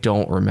I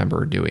don't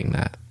remember doing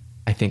that.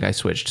 I think I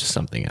switched to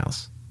something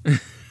else.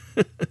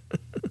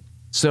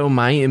 So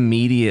my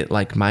immediate,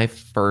 like my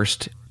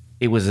first,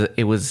 it was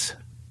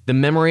the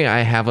memory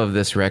I have of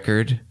this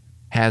record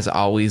has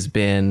always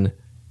been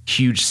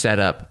huge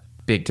setup,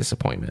 big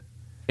disappointment.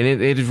 And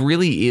it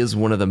really is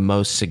one of the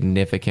most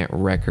significant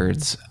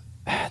records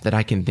that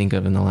I can think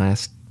of in the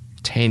last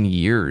 10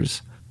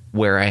 years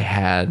where I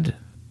had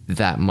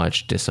that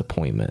much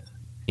disappointment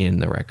in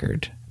the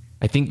record.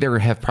 I think there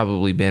have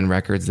probably been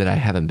records that I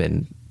haven't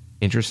been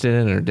interested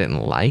in or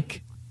didn't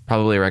like.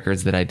 Probably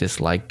records that I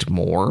disliked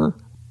more,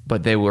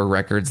 but they were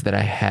records that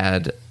I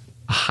had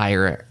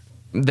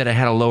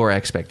a lower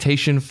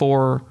expectation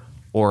for,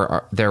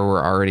 or there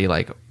were already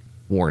like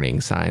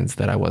warning signs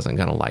that I wasn't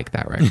going to like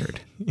that record.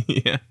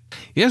 Yeah.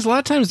 Yes, a lot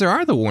of times there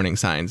are the warning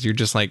signs. You're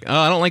just like, oh,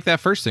 I don't like that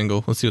first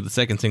single. Let's see what the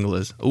second single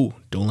is. Oh,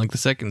 don't like the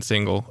second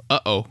single.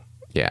 Uh-oh.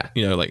 Yeah.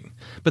 You know, like,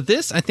 but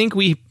this, I think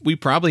we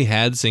probably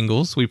had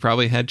singles. We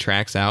probably had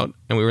tracks out,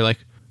 and we were like,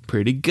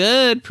 pretty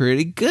good.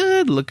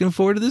 Looking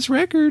forward to this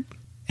record.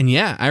 And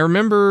yeah, I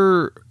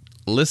remember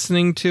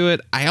listening to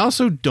it. I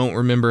also don't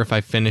remember if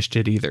I finished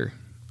it either.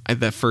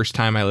 That first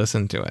time I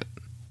listened to it.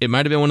 It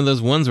might have been one of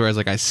those ones where I was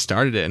like, I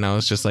started it and I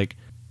was just like,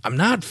 I'm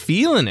not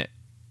feeling it.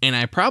 And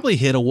I probably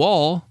hit a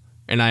wall,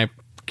 and I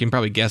can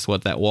probably guess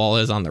what that wall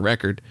is on the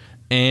record.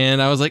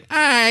 And I was like, all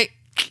right,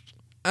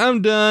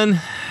 I'm done.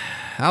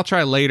 I'll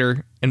try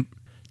later. And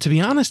to be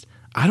honest,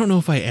 I don't know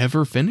if I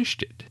ever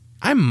finished it.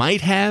 I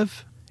might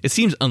have. It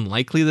seems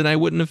unlikely that I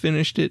wouldn't have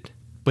finished it,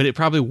 but it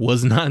probably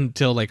was not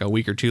until like a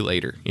week or two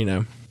later, you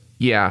know?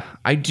 Yeah,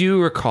 I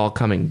do recall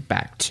coming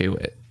back to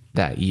it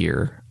that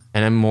year,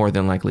 and I more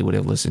than likely would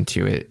have listened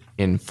to it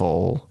in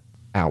full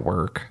at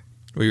work.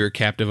 Were you a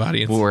captive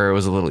audience? Where it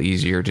was a little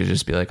easier to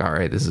just be like, all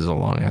right, this is a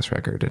long-ass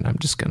record, and I'm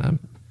just going to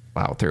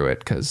plow through it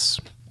because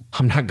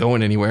I'm not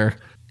going anywhere.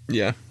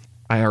 Yeah.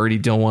 I already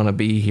don't want to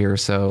be here,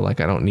 so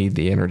like I don't need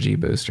the energy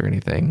boost or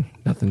anything.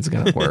 Nothing's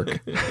going to work.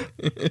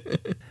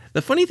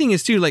 The funny thing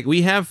is, too, like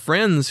we have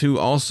friends who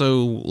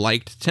also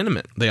liked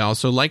Tenement. They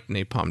also liked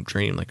Napalm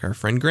Dream, like our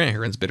friend Grant,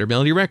 who runs Bitter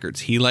Melody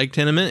Records. He liked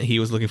Tenement. He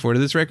was looking forward to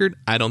this record.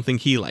 I don't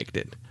think he liked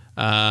it.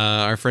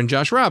 Our friend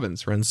Josh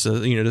Robbins runs,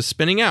 just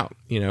Spinning Out.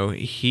 You know,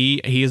 he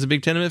is a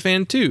big Tenement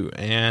fan, too.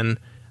 And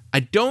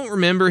I don't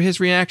remember his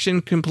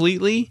reaction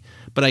completely,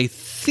 but I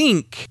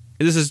think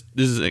this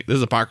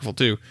is apocryphal,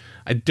 too.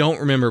 I don't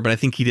remember, but I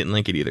think he didn't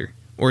like it either,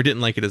 or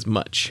didn't like it as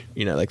much,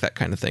 like that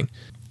kind of thing.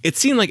 It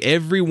seemed like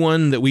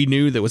everyone that we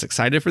knew that was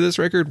excited for this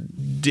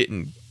record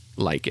didn't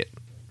like it.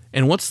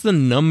 And what's the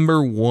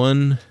number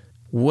one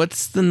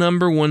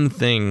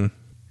thing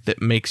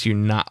that makes you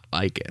not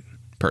like it,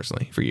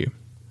 personally, for you?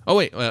 Oh,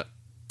 wait.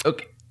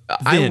 Okay.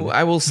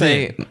 I will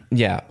say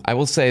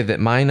that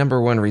my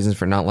number one reason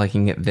for not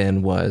liking it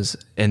then was,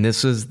 and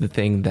this was the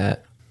thing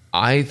that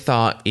I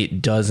thought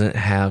it doesn't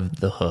have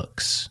the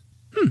hooks.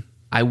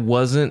 I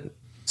wasn't.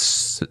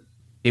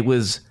 It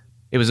was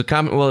a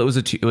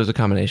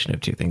combination of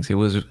two things. It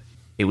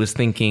was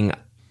thinking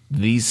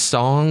these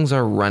songs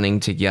are running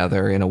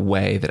together in a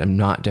way that I'm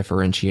not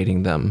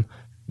differentiating them.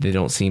 They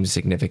don't seem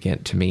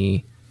significant to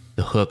me.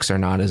 The hooks are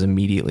not as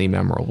immediately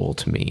memorable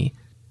to me.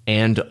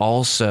 And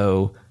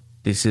also,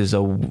 this is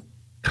a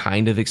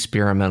kind of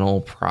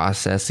experimental,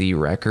 processy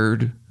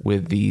record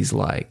with these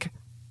like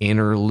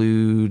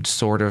interlude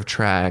sort of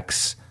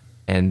tracks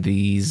and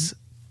these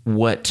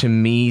what to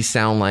me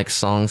sound like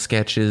song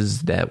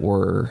sketches that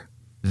were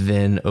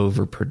then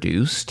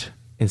overproduced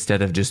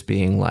instead of just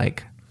being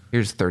like,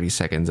 here's 30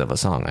 seconds of a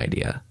song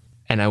idea.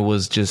 And it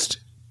was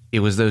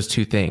those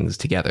two things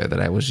together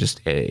that I was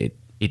just, it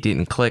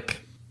didn't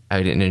click.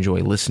 I didn't enjoy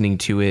listening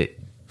to it.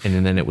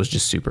 And then it was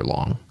just super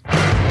long.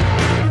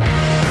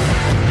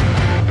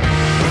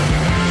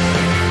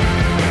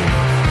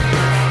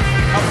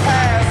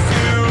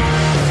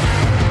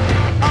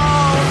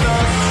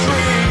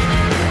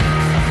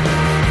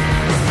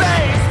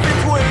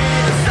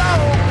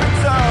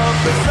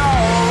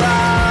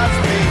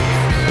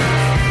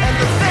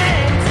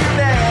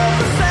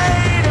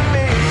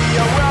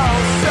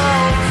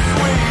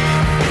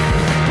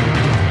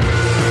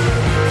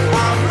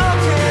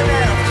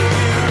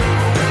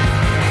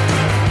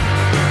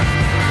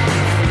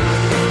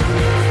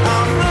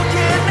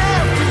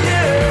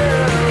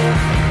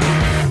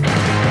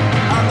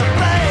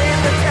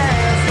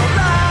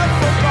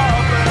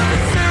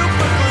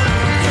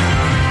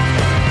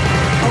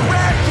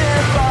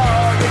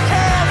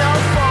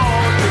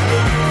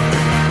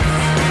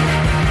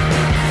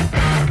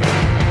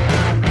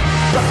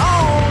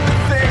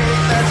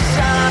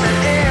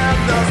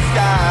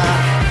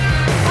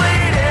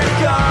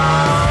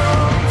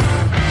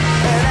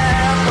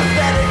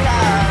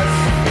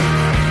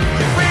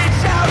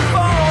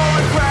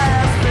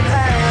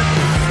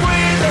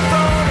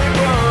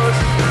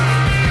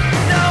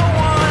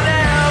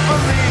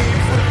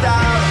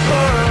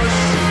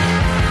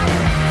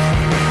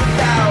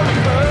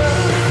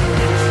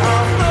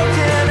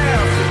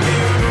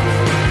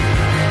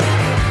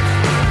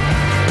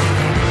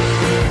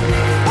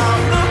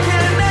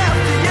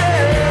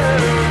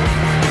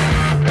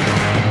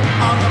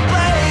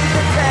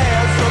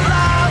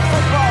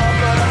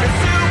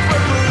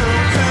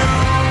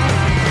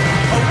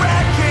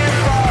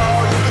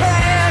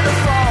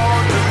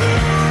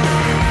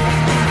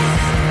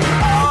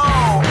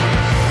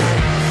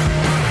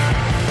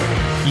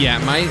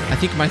 I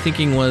think my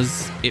thinking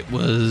was it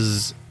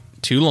was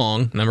too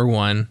long, number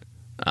one.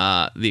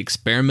 The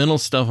experimental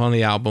stuff on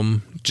the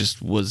album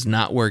just was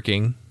not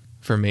working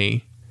for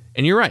me.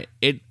 And you're right.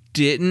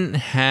 didn't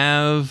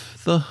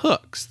have the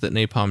hooks that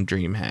Napalm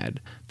Dream had.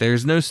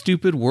 There's no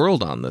Stupid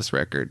World on this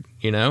record,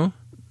 you know?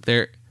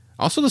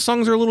 Also, the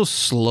songs are a little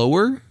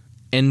slower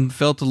and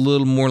felt a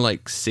little more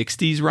like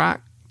 60s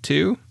rock,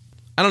 too.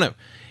 I don't know.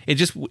 It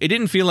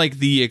didn't feel like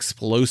the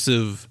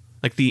explosive,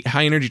 like the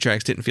high energy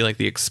tracks didn't feel like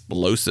the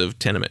explosive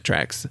Tenement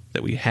tracks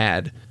that we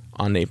had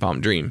on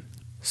Napalm Dream.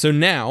 So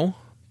now,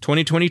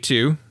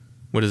 2022,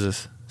 what is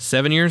this,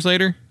 7 years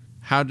later?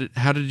 How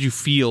did you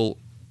feel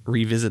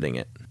revisiting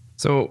it?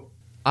 So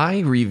I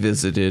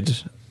revisited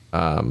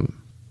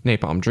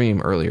Napalm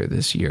Dream earlier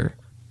this year.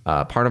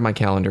 Part of my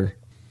calendar.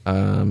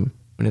 When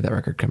did that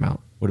record come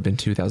out? Would have been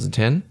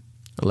 2010?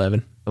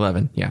 11,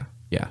 yeah.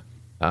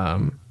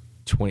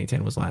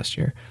 2010 was last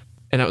year.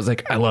 And I was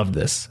like, I love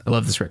this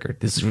record.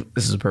 This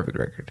is a perfect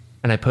record.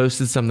 And I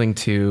posted something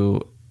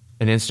to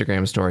an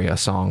Instagram story, a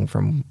song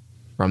from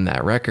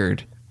that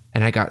record,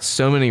 and I got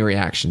so many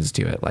reactions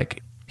to it,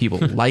 like people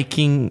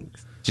liking,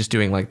 just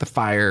doing like the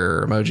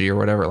fire emoji or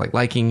whatever, like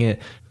liking it,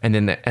 and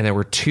then there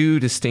were two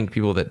distinct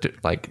people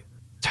that like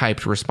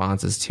typed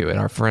responses to it.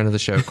 Our friend of the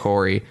show,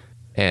 Corey,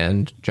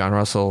 and John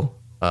Russell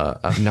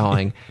of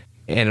Gnawing,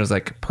 and it was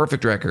like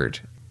perfect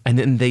record. And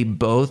then they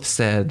both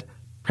said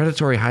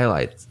Predatory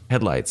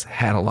Headlights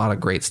had a lot of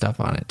great stuff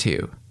on it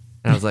too.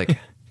 And I was like,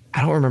 I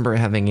don't remember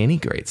having any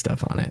great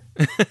stuff on it.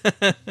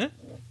 And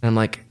I'm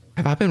like,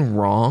 have I been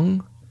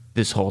wrong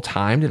this whole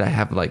time? Did I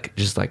have like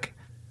just like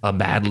a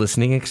bad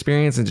listening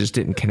experience and just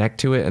didn't connect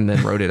to it and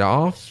then wrote it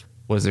off?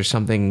 Is there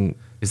something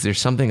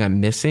I'm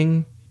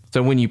missing?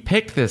 So when you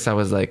picked this, I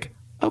was like,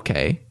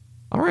 okay,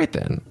 all right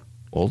then.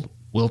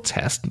 We'll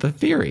test the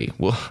theory.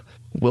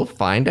 We'll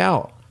find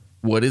out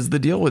what is the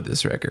deal with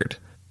this record.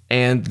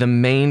 And the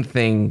main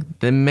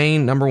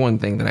number one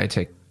thing that I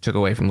took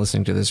away from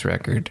listening to this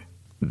record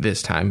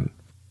this time,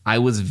 I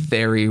was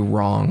very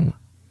wrong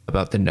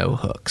about the no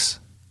hooks.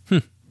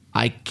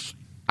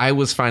 I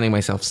was finding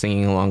myself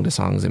singing along to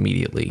songs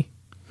immediately.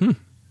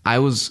 I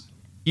was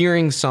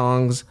hearing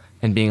songs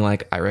and being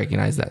like, I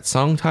recognize that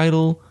song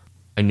title.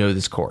 I know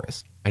this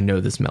chorus. I know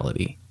this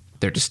melody.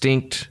 They're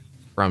distinct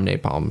from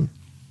Napalm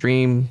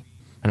Dream.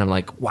 And I'm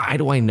like, why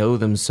do I know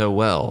them so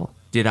well?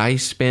 Did I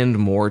spend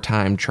more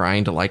time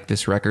trying to like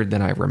this record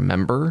than I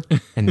remember?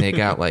 And they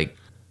got like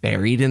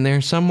buried in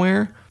there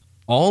somewhere?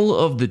 All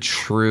of the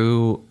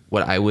true,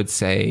 what I would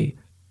say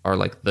are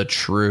like the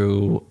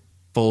true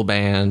full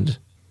band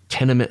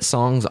Tenement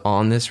songs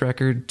on this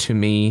record, to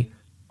me,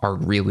 are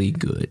really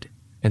good.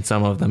 And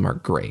some of them are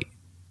great.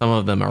 Some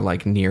of them are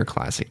like near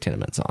classic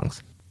Tenement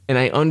songs. And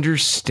I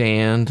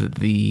understand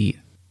the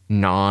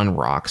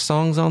non-rock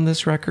songs on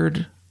this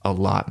record a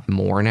lot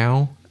more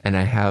now. And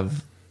I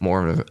have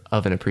more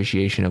of an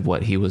appreciation of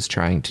what he was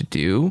trying to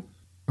do,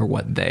 or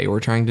what they were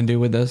trying to do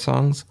with those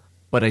songs.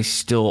 But I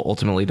still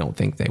ultimately don't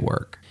think they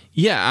work.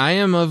 Yeah, I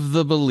am of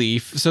the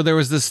belief. So there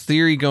was this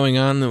theory going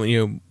on that,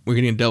 you know, we're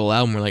getting a double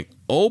album. We're like,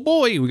 oh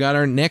boy, we got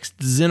our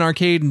next Zen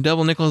Arcade and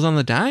Double Nickels on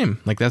the Dime.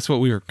 Like, that's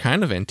what we were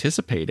kind of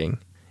anticipating.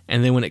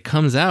 And then when it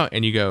comes out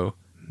and you go,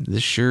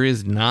 this sure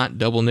is not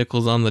Double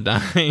Nickels on the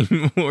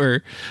Dime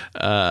or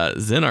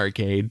Zen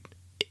Arcade,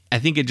 I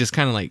think it just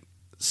kind of like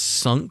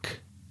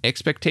sunk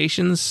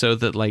expectations, so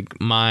that like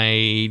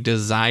my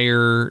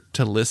desire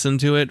to listen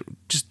to it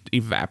just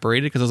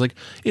evaporated, because I was like,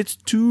 it's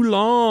too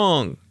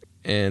long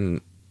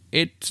and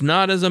it's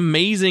not as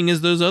amazing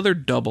as those other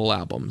double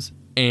albums.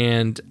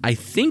 And I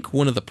think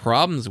one of the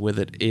problems with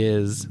it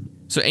is,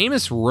 so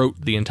Amos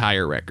wrote the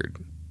entire record.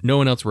 No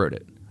one else wrote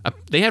it.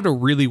 They had a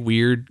really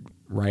weird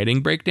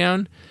writing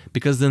breakdown,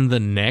 because then the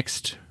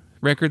next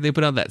record they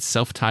put out, that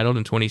self-titled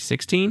in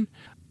 2016,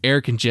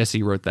 Eric and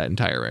Jesse wrote that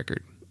entire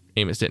record.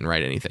 Amos didn't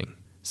write anything.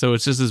 So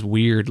it's just this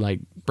weird like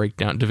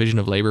breakdown, division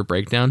of labor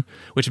breakdown,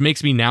 which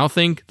makes me now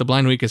think The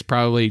Blind Week is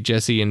probably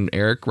Jesse and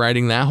Eric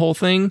writing that whole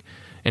thing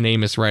and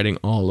Amos writing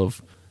all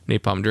of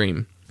Napalm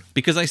Dream.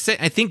 Because I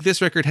think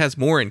this record has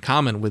more in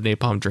common with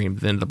Napalm Dream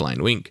than The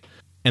Blind Wink,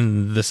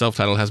 and the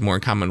self-titled has more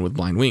in common with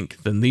Blind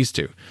Wink than these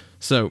two.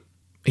 So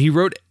he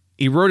wrote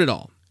it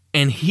all.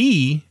 And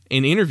he,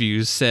 in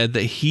interviews, said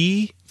that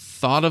he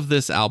thought of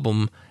this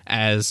album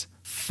as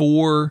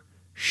 4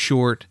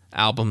 short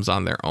albums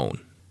on their own,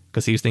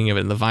 because he was thinking of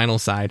it in the vinyl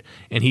side.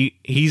 And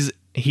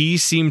he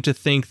seemed to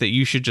think that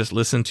you should just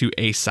listen to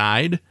a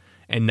side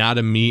and not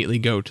immediately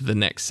go to the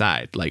next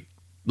side. Like,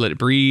 let it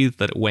breathe,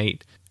 let it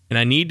wait. And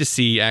I need to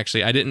see,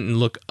 actually, I didn't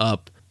look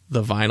up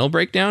the vinyl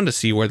breakdown to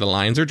see where the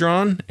lines are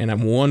drawn, and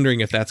I'm wondering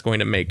if that's going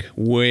to make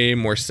way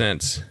more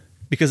sense,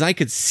 because I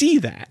could see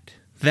that.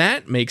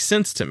 That makes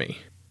sense to me.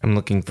 I'm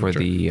looking for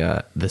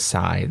the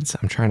sides.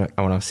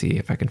 I want to see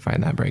if I can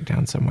find that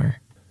breakdown somewhere.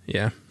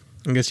 Yeah.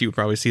 I guess you would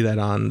probably see that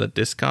on the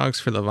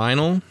Discogs for the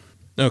vinyl.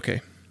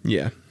 Okay.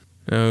 Yeah.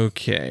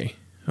 Okay.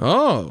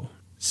 Oh,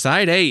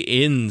 side A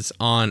ends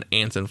on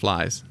Ants and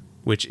Flies,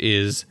 which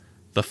is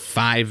the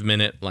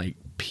 5-minute like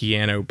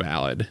piano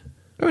ballad.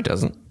 No, it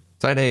doesn't.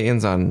 Side A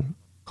ends on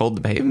Cold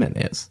the Pavement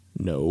is.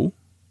 No.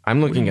 I'm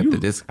looking at the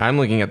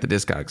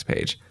Discogs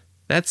page.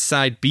 That's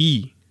side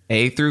B.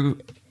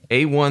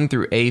 A1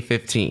 through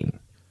A15.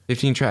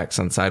 15 tracks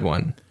on side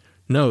 1.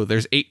 No,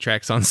 there's 8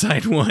 tracks on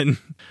side 1.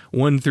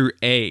 1 through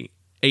A.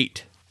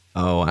 8.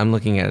 Oh, I'm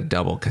looking at a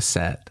double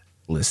cassette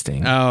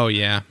listing. Oh,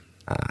 yeah.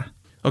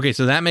 Okay,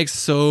 so that makes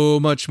so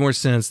much more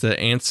sense that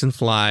Ants and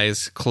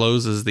Flies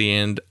closes the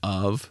end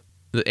of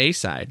the A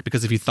side.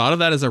 Because if you thought of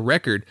that as a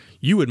record,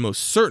 you would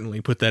most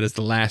certainly put that as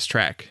the last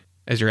track,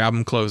 as your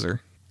album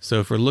closer. So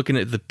if we're looking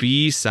at the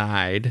B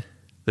side's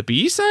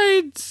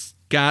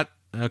got,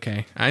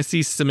 okay, I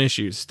see some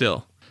issues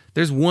still.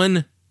 There's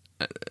one,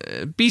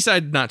 B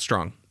side not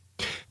strong.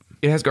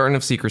 It has Garden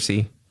of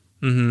Secrecy.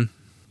 Mm-hmm.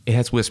 It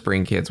has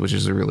Whispering Kids, which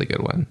is a really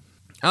good one.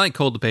 I like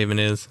Cold the Pavement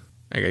Is.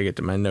 I gotta get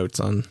to my notes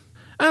on.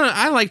 I don't know,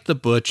 I like The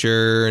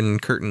Butcher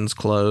and Curtains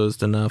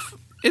Closed enough.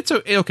 It's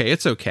okay.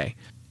 It's okay.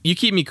 You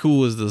Keep Me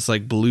Cool is this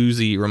like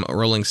bluesy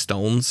Rolling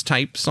Stones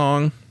type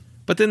song,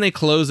 but then they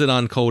close it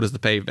on Cold as the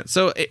Pavement,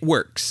 so it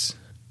works.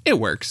 It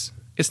works.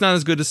 It's not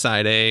as good as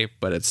side A,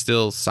 but it's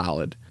still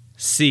solid.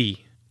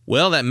 C.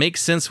 Well, that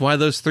makes sense why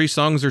those 3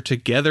 songs are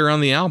together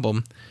on the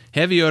album.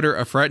 Heavy Odor,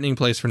 A Frightening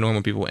Place for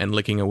Normal People, and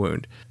Licking a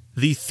Wound.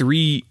 The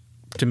 3,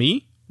 to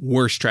me,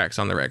 worst tracks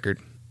on the record,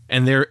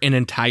 and they're an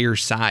entire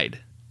side.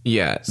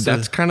 Yeah, so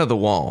that's kind of the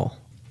wall.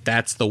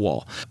 That's the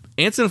wall.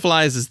 Ants and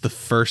Flies is the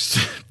first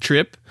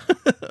trip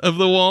of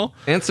the wall.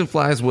 Ants and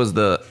Flies was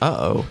the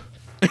uh-oh.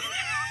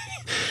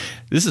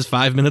 This is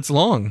 5 minutes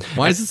long.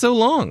 Why is it so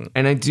long?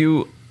 And I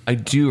do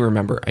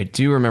remember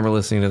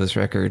listening to this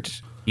record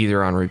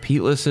either on repeat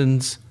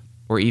listens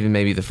or even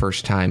maybe the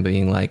first time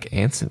being like,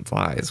 Ants and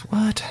Flies,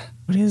 what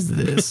is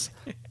this?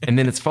 And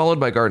then it's followed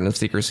by Garden of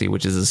Secrecy,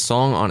 which is a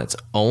song on its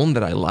own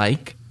that I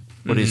like,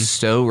 but is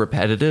so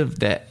repetitive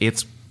that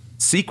it's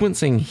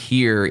sequencing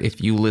here,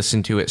 if you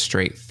listen to it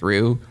straight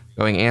through,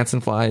 going Ants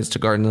and Flies to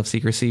Garden of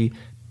Secrecy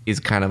is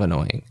kind of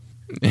annoying.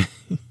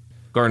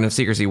 Garden of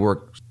Secrecy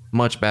works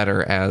much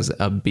better as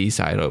a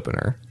B-side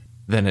opener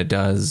than it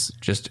does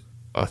just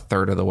a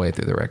third of the way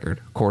through the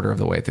record, quarter of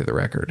the way through the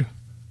record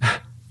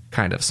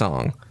kind of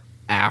song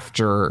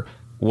after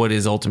what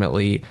is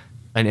ultimately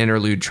an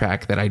interlude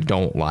track that I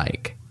don't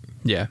like.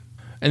 Yeah.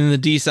 And then the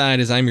D side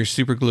is I'm Your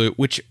Superglue,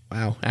 which,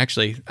 wow,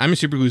 actually, I'm Your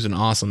Superglue is an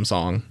awesome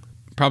song.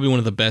 Probably one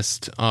of the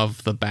best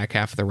of the back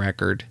half of the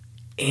record.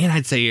 And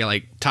I'd say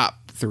like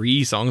top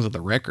 3 songs of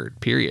the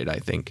record, period, I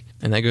think.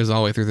 And that goes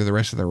all the way through the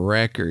rest of the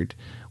record,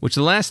 which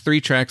the last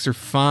 3 tracks are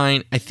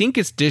fine. I think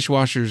it's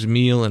Dishwasher's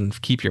Meal and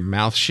Keep Your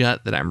Mouth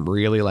Shut that I'm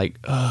really like,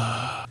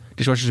 ugh.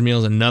 Dishwasher's Meal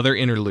is another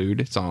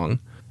interlude song.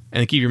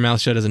 And Keep Your Mouth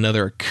Shut is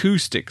another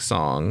acoustic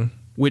song,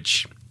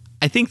 which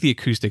I think the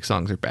acoustic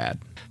songs are bad.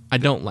 I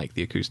don't like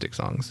the acoustic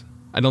songs.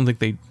 I don't think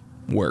they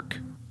work.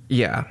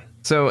 Yeah.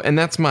 So, and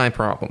that's my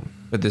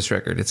problem with this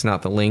record. It's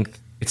not the length.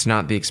 It's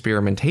not the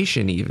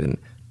experimentation even.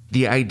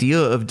 The idea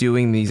of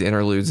doing these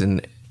interludes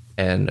and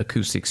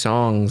acoustic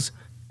songs,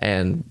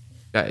 and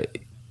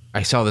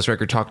I saw this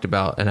record talked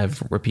about, and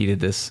I've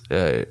repeated this,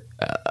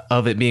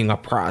 of it being a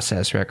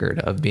process record,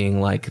 of being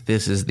like,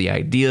 this is the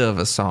idea of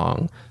a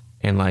song,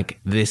 and like,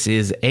 this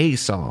is a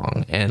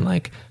song, and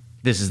like,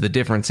 this is the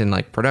difference in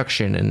like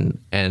production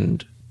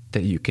and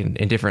that you can,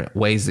 in different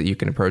ways that you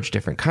can approach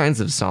different kinds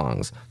of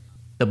songs.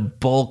 The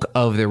bulk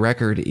of the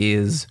record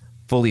is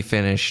fully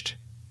finished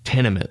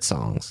tenement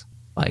songs,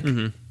 like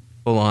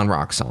full-on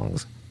rock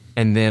songs.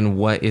 And then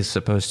what is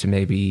supposed to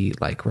maybe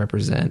like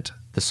represent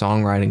the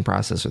songwriting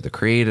process or the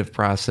creative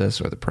process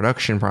or the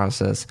production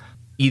process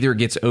either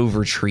gets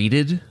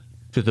over-treated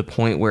to the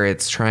point where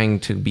it's trying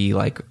to be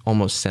like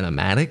almost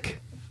cinematic,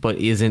 but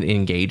isn't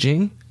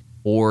engaging,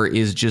 or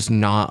is just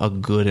not a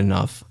good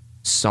enough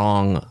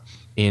song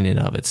in and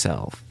of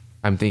itself.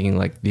 I'm thinking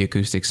like the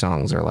acoustic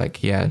songs are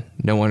like, yeah,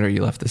 no wonder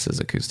you left this as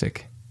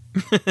acoustic.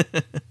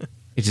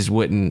 It just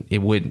wouldn't,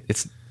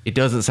 it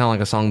doesn't sound like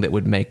a song that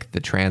would make the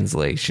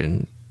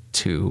translation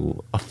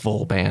to a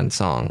full band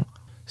song.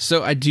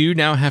 So I do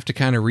now have to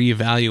kind of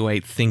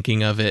reevaluate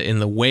thinking of it in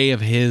the way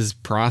of his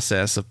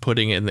process of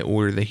putting it in the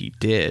order that he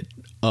did,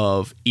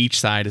 of each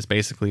side is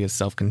basically a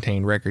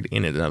self-contained record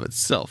in and of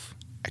itself.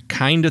 I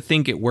kind of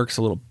think it works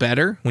a little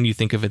better when you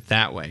think of it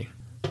that way.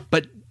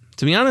 But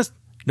to be honest,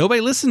 nobody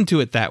listened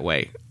to it that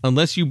way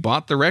unless you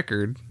bought the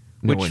record.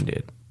 No one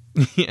did.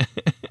 Yeah.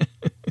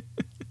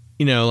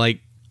 You know,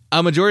 like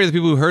a majority of the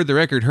people who heard the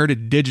record heard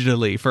it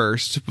digitally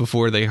first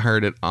before they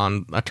heard it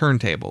on a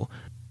turntable.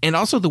 And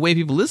also the way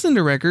people listen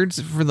to records,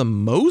 for the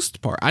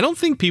most part, I don't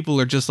think people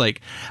are just like,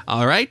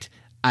 all right,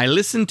 I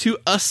listened to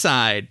a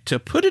side to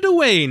put it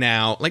away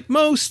now. Like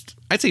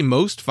I'd say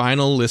most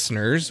vinyl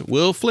listeners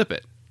will flip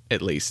it,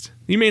 at least.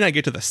 You may not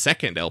get to the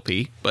second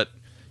LP, but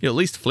you'll at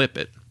least flip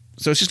it.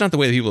 So it's just not the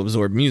way that people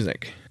absorb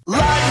music.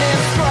 Lightning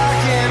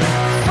striking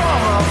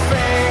from a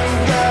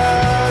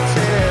fingertips.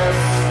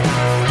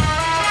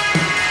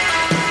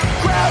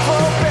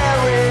 Gravel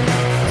buried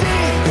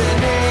deep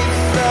beneath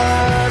the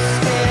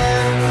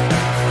skin.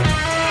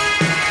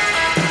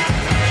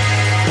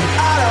 I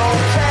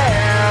don't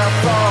care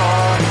for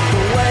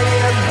the way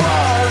it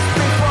was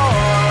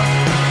before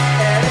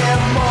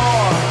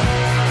anymore.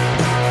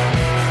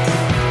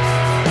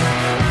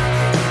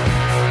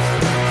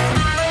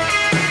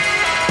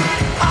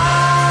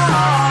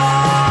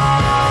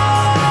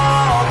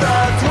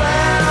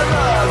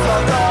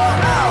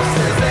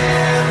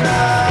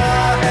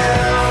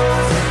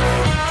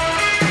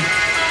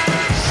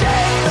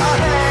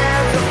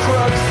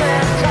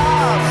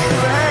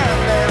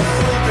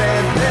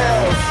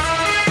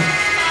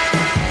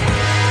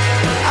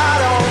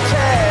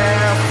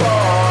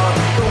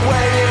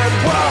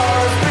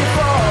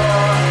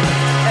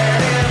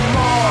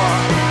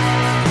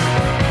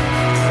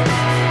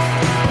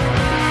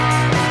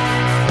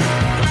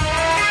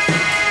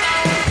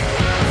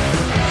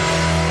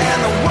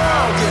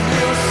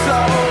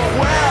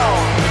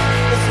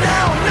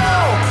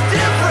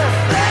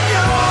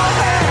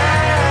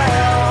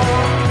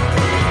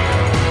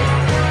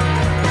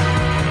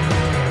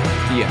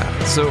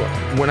 So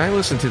when I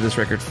listened to this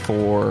record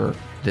for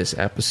this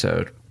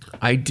episode,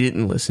 I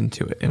didn't listen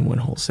to it in one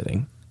whole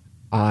sitting.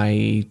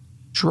 I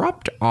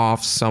dropped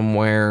off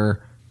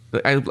somewhere.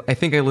 I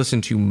think I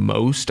listened to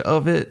most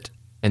of it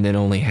and then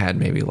only had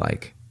maybe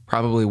like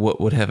probably what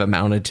would have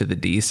amounted to the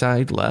D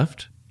side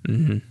left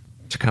to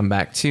come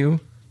back to.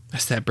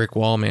 That's that brick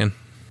wall, man.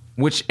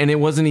 And it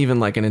wasn't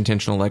even like an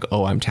intentional, like,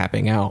 oh, I'm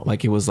tapping out.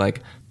 Like, it was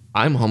like,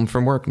 I'm home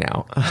from work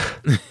now.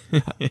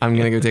 I'm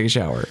going to go take a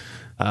shower.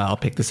 I'll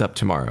pick this up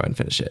tomorrow and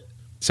finish it.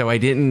 So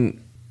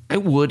I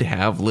would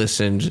have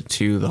listened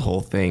to the whole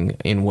thing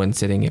in one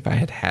sitting if I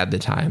had the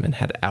time and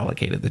had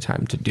allocated the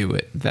time to do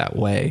it that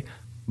way.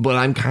 But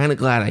I'm kind of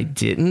glad I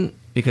didn't,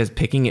 because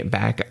picking it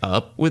back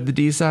up with the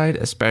D side,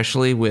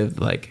 especially with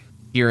like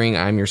hearing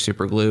I'm Your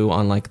Super Glue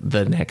on like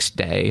the next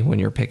day when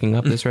you're picking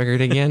up this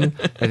record again,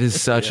 that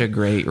is such a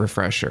great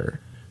refresher.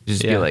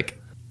 Just be like,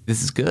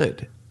 this is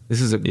good. This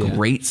is a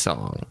great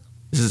song.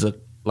 This is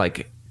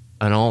like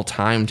an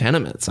all-time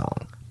Tenement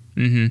song.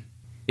 Mm-hmm.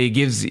 It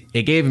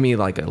gave me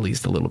like at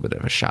least a little bit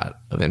of a shot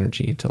of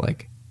energy to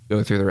like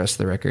go through the rest of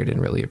the record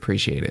and really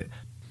appreciate it.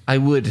 I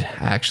would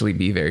actually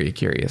be very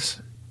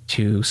curious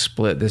to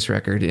split this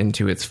record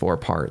into its 4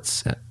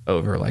 parts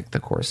over like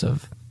the course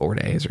of 4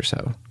 days or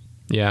so.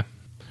 Yeah.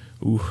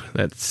 Ooh,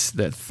 that's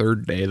that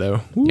third day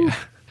though. Ooh. Yeah.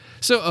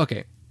 So,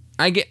 okay.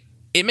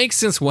 It makes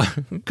sense why,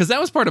 because that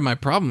was part of my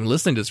problem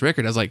listening to this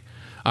record. I was like,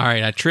 all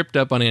right, I tripped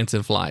up on Ants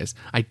and Flies.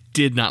 I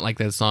did not like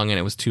that song and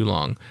it was too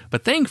long.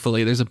 But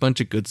thankfully, there's a bunch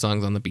of good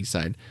songs on the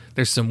B-side.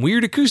 There's some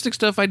weird acoustic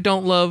stuff I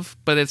don't love,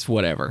 but it's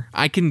whatever.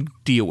 I can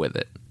deal with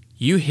it.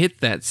 You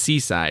hit that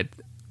C-side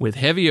with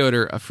Heavy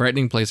Odor, A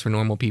Frightening Place for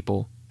Normal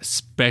People,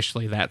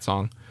 especially that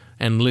song,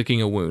 and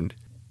Licking a Wound.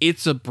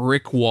 It's a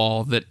brick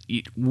wall that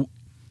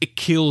it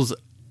kills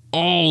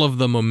all of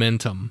the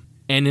momentum.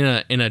 And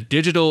in a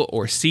digital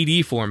or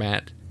CD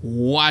format,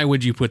 why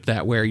would you put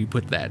that where you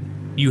put that?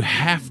 You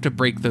have to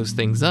break those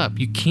things up.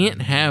 You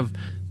can't have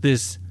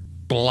this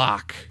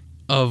block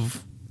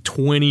of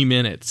 20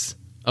 minutes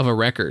of a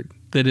record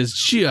that is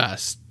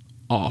just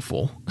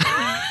awful.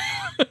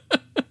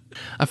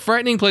 A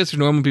Frightening Place for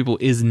Normal People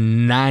is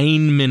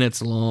 9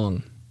 minutes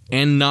long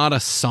and not a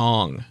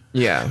song.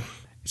 Yeah.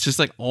 It's just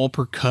like all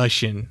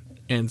percussion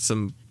and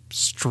some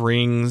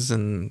strings.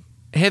 And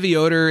Heavy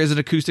Odor is an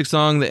acoustic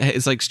song that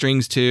is like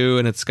strings too,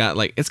 and it's got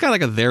like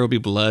a There Will Be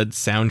Blood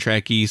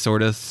soundtracky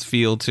sort of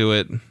feel to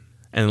it.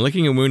 And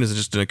Licking a Wound is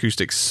just an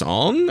acoustic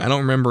song. I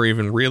don't remember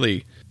even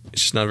really.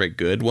 It's just not a very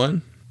good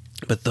one.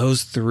 But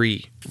those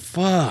 3,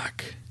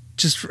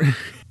 just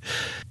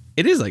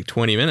it is like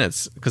 20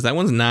 minutes because that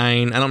one's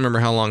 9. I don't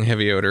remember how long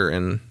Heavy Odor,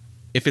 and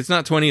if it's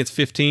not 20, it's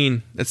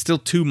 15. That's still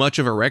too much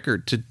of a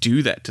record to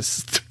do that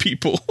to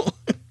people.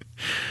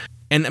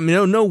 And I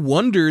mean, no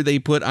wonder they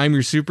put I'm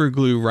Your Super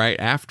Glue right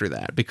after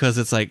that, because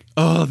it's like,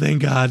 oh,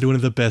 thank God, one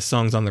of the best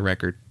songs on the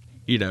record.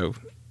 You know,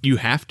 you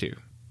have to.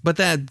 But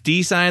that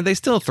D side, they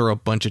still throw a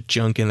bunch of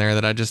junk in there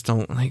that I just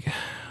don't like.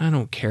 I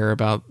don't care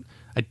about.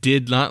 I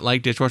did not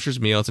like Dishwasher's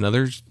Meal. It's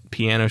another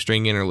piano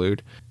string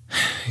interlude.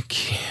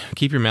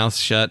 Keep Your Mouth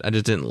Shut, I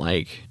just didn't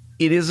like.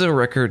 It is a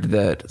record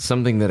that,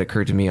 something that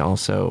occurred to me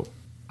also,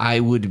 I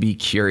would be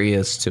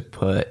curious to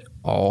put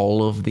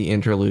all of the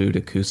interlude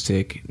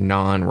acoustic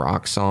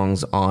non-rock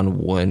songs on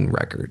one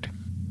record,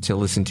 to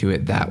listen to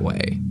it that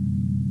way.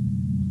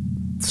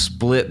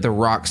 Split the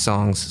rock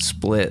songs,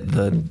 split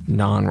the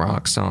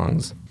non-rock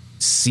songs,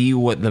 see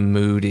what the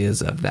mood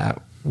is of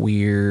that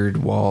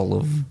weird wall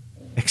of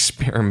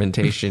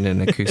experimentation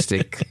and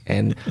acoustic.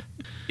 And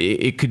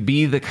it could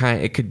be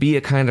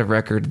a kind of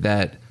record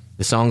that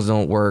the songs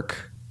don't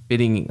work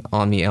fitting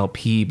on the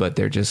LP, but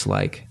they're just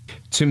like,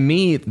 to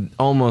me,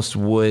 almost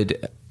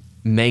would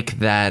make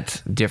that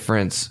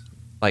difference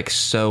like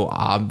so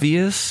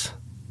obvious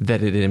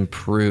that it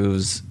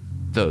improves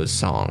those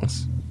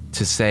songs.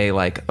 To say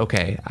like,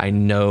 okay, I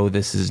know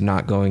this is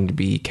not going to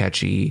be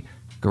catchy,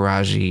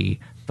 garagey,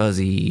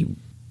 fuzzy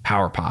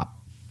power pop.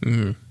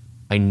 Mm-hmm.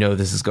 I know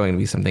this is going to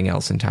be something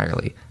else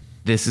entirely.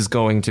 This is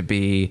going to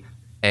be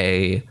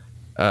a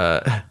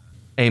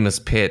Amos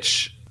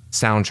Pitch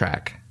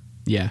soundtrack.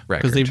 Yeah,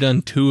 because they've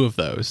done 2 of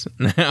those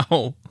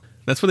now.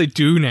 That's what they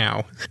do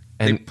now.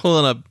 And they're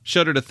pulling up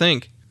Shudder to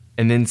Think.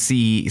 And then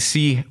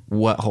see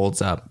what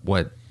holds up,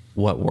 what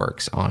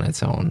works on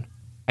its own.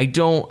 I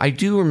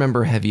do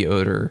remember Heavy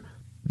Odor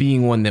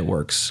being one that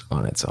works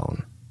on its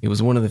own. It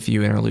was one of the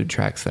few interlude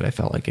tracks that I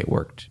felt like it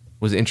worked.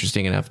 Was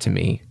interesting enough to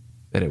me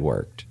that it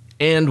worked.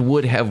 And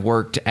would have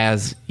worked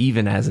as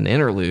an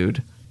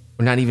interlude,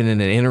 or not even in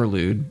an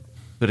interlude,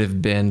 could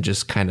have been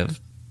just kind of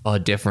a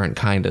different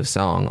kind of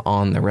song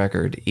on the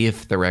record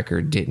if the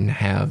record didn't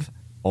have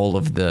all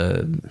of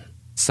the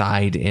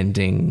side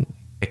ending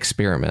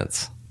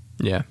experiments.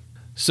 Yeah.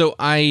 So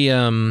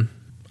I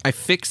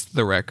fixed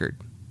the record.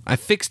 I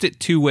fixed it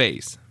 2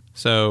 ways.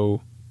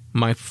 So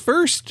my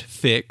first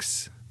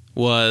fix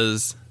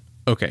was,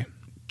 okay,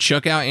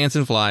 chuck out Ants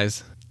and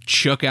Flies,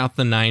 chuck out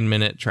the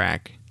 9-minute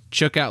track,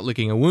 chuck out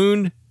Licking a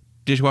Wound,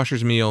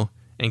 Dishwasher's Meal,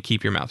 and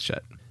Keep Your Mouth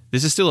Shut.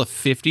 This is still a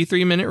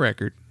 53-minute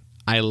record.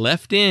 I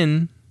left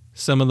in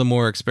some of the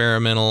more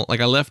experimental.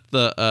 Like I left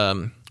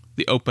the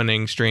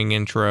opening string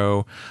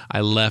intro.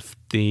 I left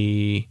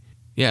the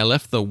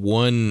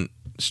one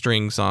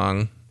string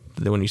song,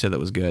 the one you said that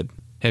was good,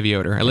 Heavy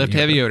Odor. I left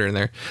Heavy Odor in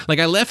there. Like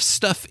I left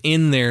stuff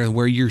in there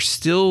where you're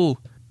still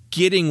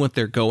getting what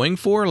they're going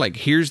for. Like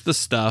here's the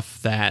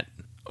stuff that,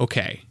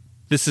 okay,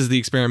 this is the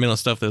experimental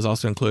stuff that is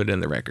also included in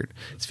the record.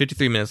 It's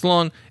 53 minutes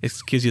long. It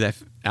gives you that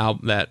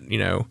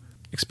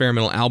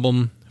experimental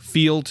album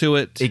feel to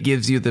it. It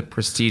gives you the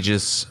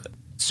prestigious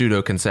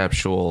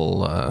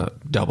pseudo-conceptual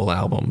double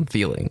album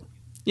feeling.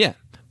 Yeah,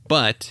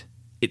 but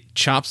it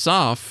chops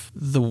off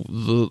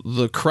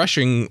the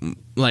crushing,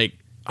 like,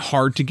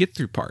 hard to get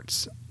through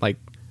parts. Like,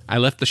 I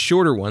left the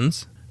shorter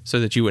ones so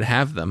that you would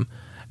have them,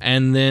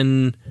 and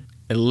then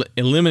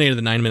eliminated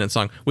the 9-minute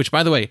song, which,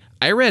 by the way,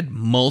 I read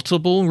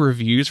multiple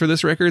reviews for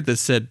this record that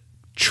said,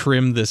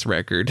 trim this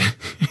record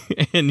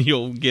and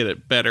you'll get a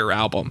better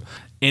album.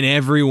 And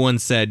everyone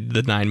said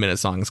the 9-minute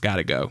song's got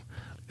to go.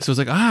 So it's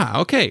like,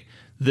 okay,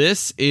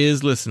 this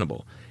is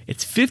listenable.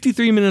 It's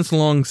 53 minutes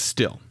long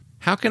still.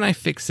 How can I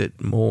fix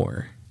it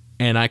more?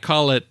 And I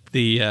call it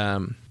the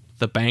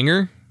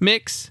banger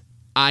mix.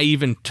 I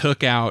even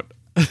took out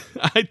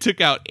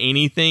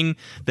anything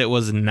that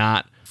was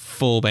not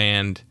full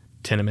band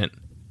Tenement.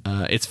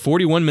 It's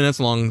 41 minutes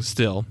long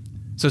still.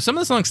 So some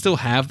of the songs still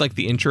have like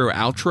the intro,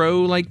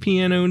 outro, like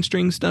piano and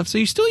string stuff. So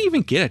you still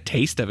even get a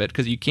taste of it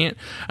because you can't,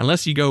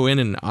 unless you go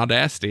in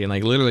Audacity and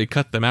like literally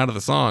cut them out of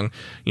the song,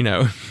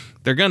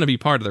 they're going to be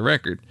part of the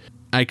record.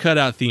 I cut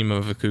out Theme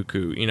of a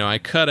Cuckoo. I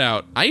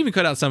even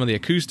cut out some of the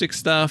acoustic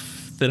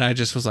stuff that I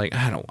just was like,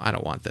 I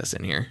don't want this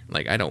in here.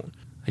 Like, I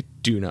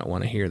do not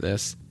want to hear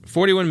this.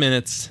 41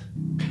 minutes.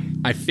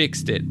 I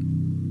fixed it.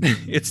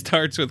 It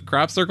starts with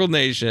Crop Circle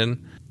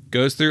Nation,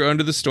 goes through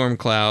Under the Storm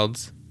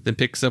Clouds, then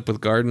picks up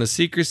with Garden of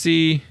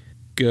Secrecy,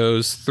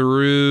 goes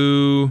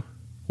through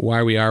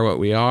Why We Are What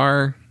We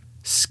Are,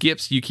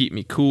 skips You Keep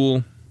Me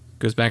Cool,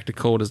 goes back to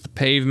Cold as the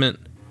Pavement,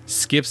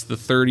 skips the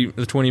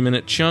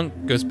 20-minute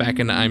chunk, goes back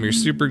into I'm Your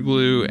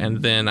Superglue,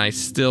 and then I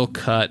still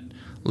cut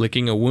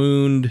Licking a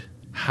Wound,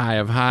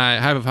 Hive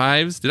of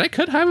Hives. Did I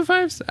cut Hive of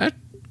Hives?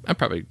 I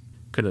probably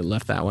could have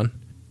left that one.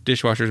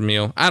 Dishwasher's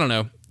Meal. I don't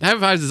know. Hive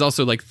of Hives is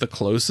also like the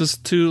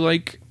closest to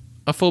like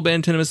a full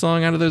band Tenement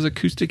song out of those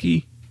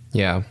acoustic-y.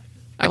 Yeah.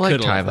 I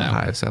liked Hive of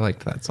Hives. I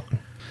liked that song.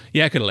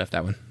 Yeah, I could have left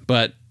that one.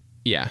 But,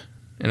 yeah.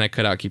 And I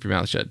cut out Keep Your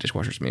Mouth Shut,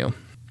 Dishwasher's Meal.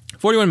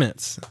 41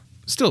 minutes.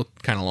 Still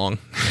kind of long.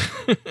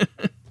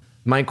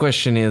 My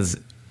question is,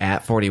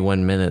 at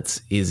 41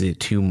 minutes, is it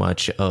too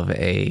much of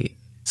a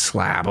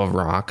slab of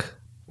rock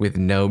with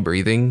no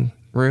breathing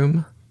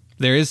room?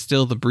 There is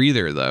still the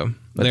breather, though.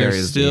 But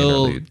there's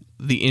still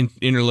the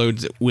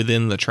interludes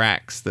within the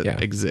tracks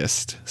that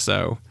exist.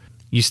 So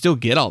you still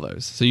get all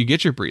those. So you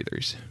get your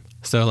breathers.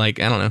 So, like,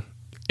 I don't know.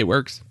 It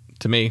works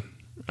to me.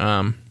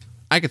 I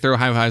could throw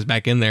Hive of Hives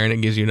back in there and it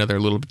gives you another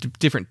little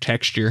different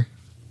texture.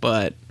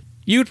 But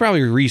you would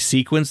probably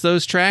resequence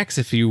those tracks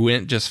if you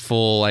went just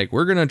full, like,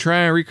 we're going to try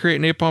and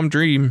recreate Napalm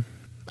Dream.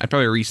 I'd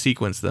probably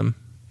resequence them.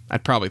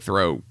 I'd probably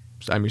throw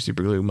I'm Your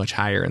Superglue much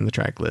higher in the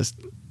track list.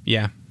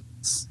 Yeah.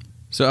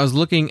 So I was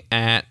looking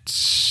at,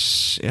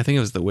 I think it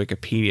was the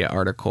Wikipedia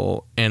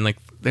article, and like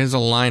there's a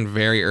line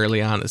very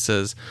early on that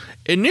says,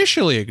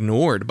 initially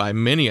ignored by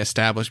many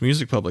established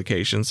music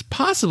publications,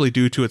 possibly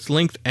due to its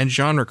length and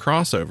genre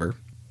crossover.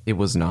 It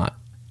was not.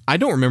 I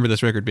don't remember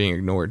this record being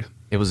ignored.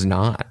 It was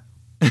not.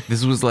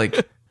 This was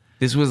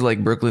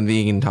like Brooklyn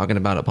Vegan talking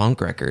about a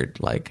punk record.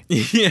 Like,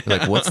 yeah.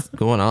 Like what's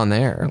going on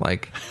there?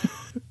 Like,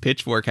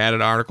 Pitchfork had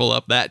an article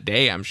up that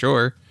day, I'm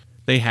sure.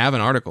 They have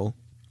an article.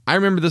 I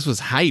remember this was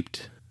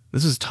hyped.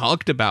 This was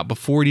talked about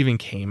before it even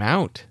came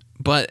out.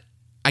 But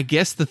I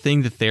guess the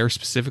thing that they're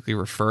specifically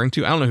referring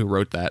to, I don't know who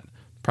wrote that.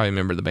 Probably a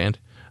member of the band.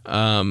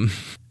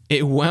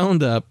 It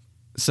wound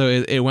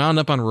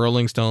up on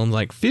Rolling Stone's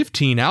like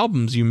 15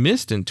 albums you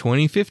missed in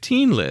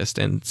 2015 list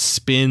and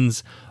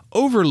Spin's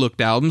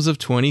overlooked albums of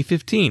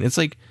 2015. It's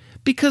like,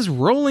 because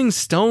Rolling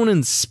Stone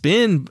and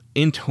Spin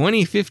in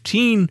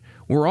 2015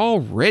 were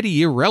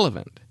already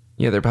irrelevant.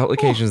 Yeah, they're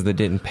publications that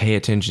didn't pay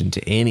attention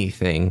to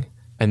anything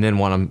and then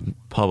want to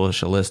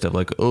publish a list of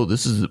like, oh,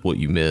 this is what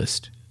you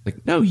missed.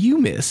 Like, no, you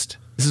missed.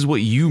 This is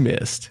what you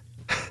missed.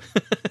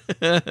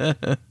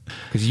 Because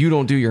you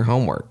don't do your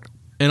homework.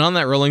 And on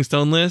that Rolling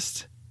Stone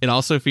list, it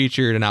also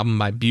featured an album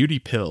by Beauty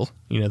Pill,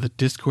 the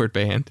Discord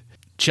band,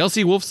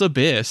 Chelsea Wolf's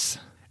Abyss,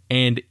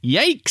 and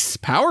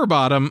yikes, Power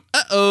Bottom.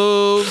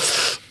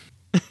 Uh-oh.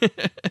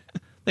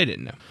 They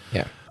didn't know.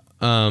 Yeah.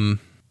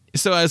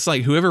 So it's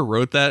like whoever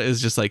wrote that is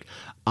just like,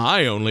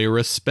 I only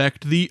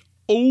respect the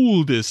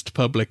oldest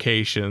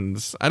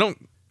publications.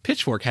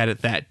 Pitchfork had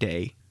it that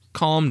day.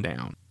 Calm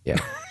down. Yeah.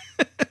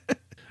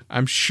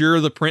 I'm sure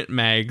the print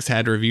mags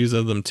had reviews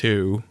of them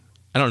too.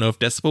 I don't know if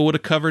Decibel would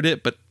have covered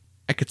it, but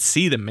I could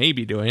see them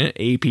maybe doing it.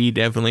 AP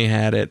definitely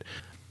had it.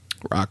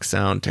 Rock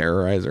Sound,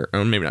 Terrorizer,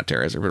 maybe not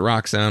Terrorizer, but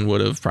Rock Sound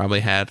would have probably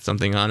had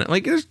something on it.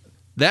 Like,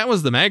 that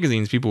was the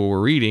magazines people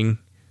were reading,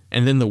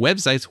 and then the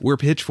websites were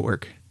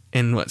Pitchfork.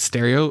 And what,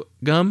 Stereo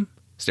Gum?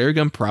 Stereo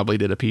Gum probably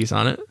did a piece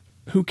on it.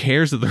 who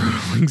cares that the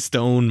Rolling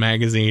Stone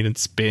magazine and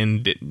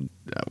Spin didn't,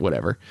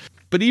 whatever.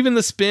 But even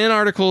the Spin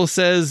article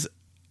says,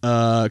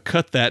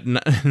 cut that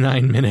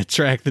 9-minute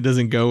track that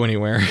doesn't go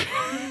anywhere.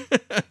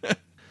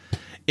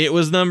 It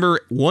was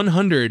number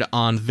 100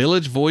 on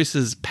Village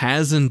Voice's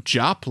Paz and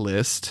Jop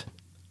list.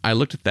 I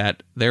looked at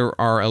that. There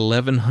are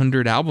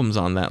 1,100 albums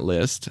on that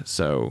list.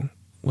 So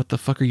what the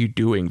fuck are you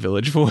doing,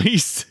 Village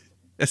Voice?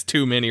 That's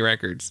too many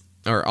records.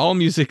 Or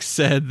AllMusic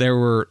said there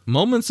were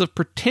moments of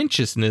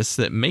pretentiousness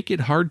that make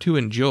it hard to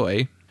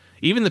enjoy.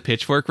 Even the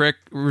Pitchfork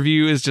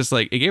review is just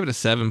like, it gave it a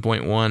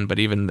 7.1, but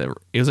even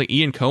it was like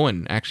Ian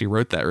Cohen actually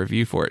wrote that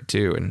review for it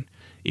too. And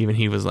even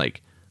he was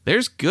like,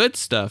 there's good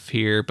stuff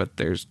here, but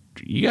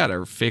you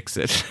gotta fix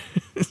it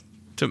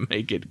to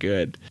make it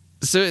good.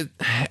 So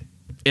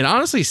it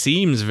honestly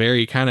seems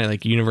very kind of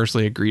like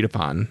universally agreed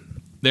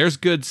upon. There's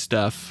good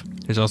stuff.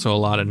 There's also a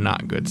lot of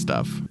not good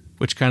stuff,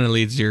 which kind of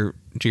leads to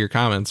your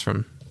comments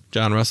from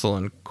John Russell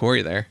and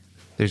Corey there.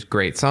 There's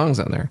great songs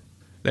on there.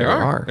 There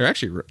are. There are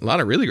actually a lot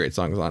of really great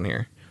songs on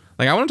here.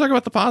 Like, I want to talk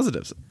about the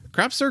positives.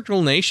 Crop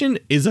Circle Nation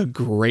is a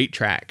great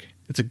track.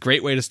 It's a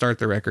great way to start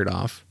the record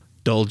off.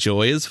 Dull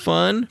Joy is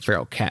fun.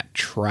 Feral Cat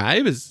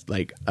Tribe is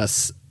like a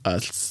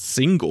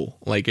single.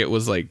 Like, it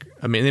was like,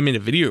 I mean, they made a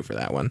video for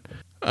that one.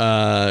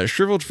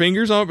 Shriveled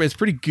Fingers, it's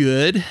pretty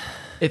good.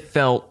 It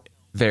felt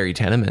very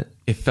Tenement.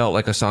 It felt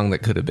like a song that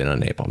could have been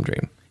on Napalm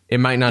Dream. It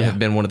might not have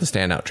been one of the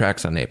standout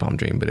tracks on Napalm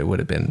Dream, but it would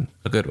have been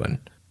a good one.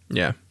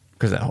 Yeah.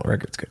 Because that whole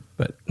record's good.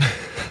 But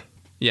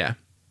yeah.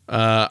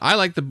 I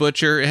like The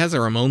Butcher. It has a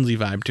Ramonesy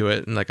vibe to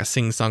it and like a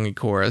sing-songy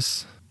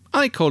chorus. I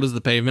like Cold as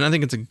the Pavement. I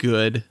think it's a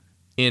good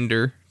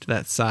ender to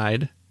that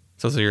side.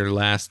 It's also your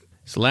last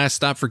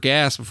stop for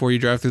gas before you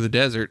drive through the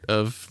desert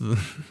of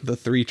the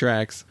 3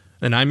 tracks.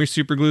 And I'm Your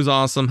Superglue's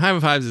awesome. Hive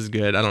of Hives is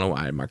good. I don't know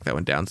why I marked that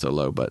one down so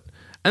low, but...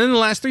 And then the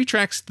last 3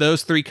 tracks,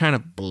 those 3 kind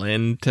of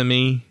blend to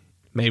me.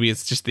 Maybe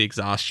it's just the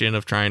exhaustion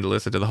of trying to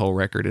listen to the whole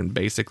record in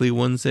basically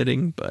one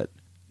sitting, but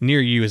Near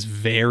You is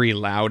very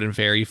loud and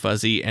very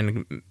fuzzy,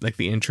 and like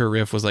the intro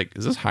riff was like,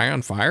 is this High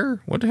on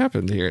Fire? What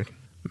happened here?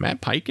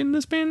 Matt Pike in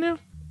this band now?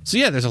 So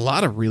yeah, there's a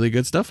lot of really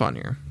good stuff on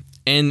here.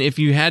 And if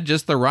you had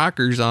just the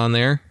rockers on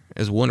there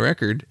as one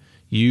record,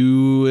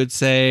 you would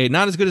say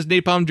not as good as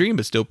Napalm Dream,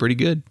 but still pretty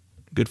good.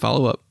 Good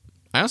follow-up.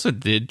 I also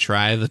did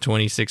try the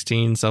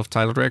 2016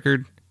 self-titled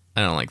record.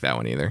 I don't like that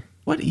one either.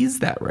 What is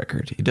that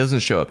record? It doesn't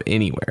show up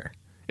anywhere.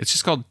 It's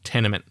just called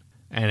Tenement,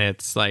 and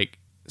it's like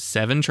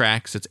 7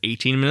 tracks. It's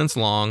 18 minutes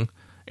long.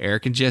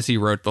 Eric and Jesse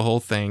wrote the whole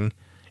thing,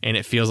 and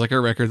it feels like a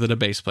record that a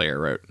bass player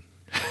wrote.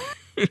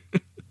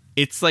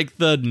 It's like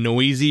the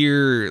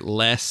noisier,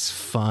 less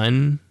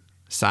fun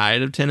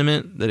side of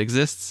Tenement that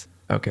exists.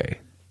 Okay.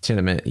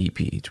 Tenement EP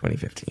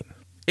 2015.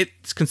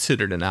 It's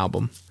considered an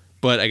album,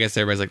 but I guess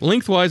everybody's like,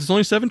 lengthwise, it's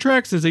only 7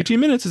 tracks. It's 18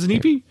 minutes. It's an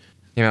EP. Came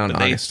out in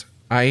August.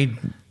 I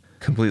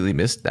completely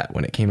missed that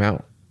when it came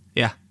out.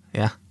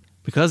 Yeah.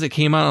 Because it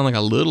came out on like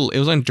it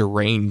was on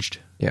Deranged.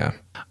 Yeah.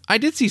 I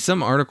did see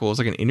some articles,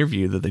 like an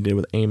interview that they did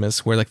with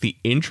Amos, where like the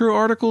intro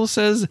article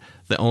says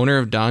the owner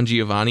of Don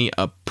Giovanni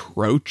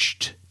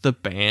approached the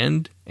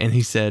band and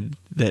he said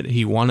that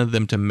he wanted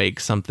them to make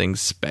something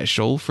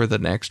special for the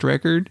next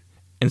record.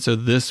 And so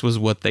this was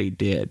what they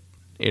did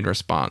in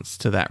response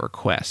to that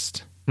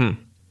request.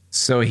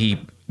 So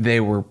they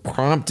were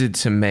prompted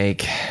to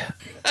make...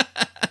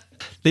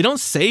 They don't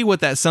say what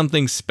that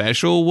something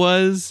special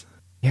was.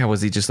 Yeah,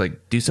 was he just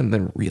like, do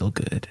something real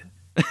good?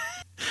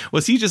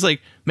 Was he just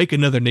like, make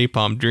another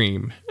Napalm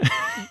Dream?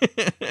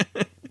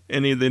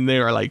 And then they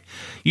were like,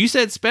 you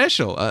said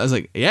special. I was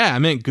like, yeah, I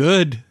meant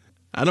good.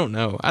 I don't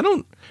know.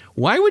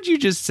 Why would you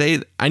just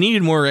say, I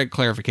needed more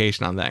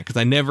clarification on that, because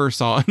I never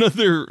saw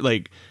another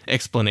like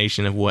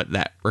explanation of what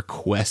that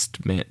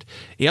request meant.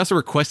 He also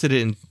requested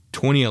it in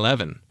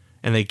 2011,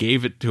 and they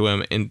gave it to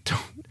him in...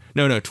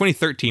 No,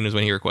 2013 was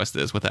when he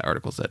requested this, what that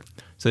article said.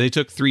 So they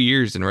took 3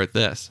 years and wrote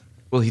this.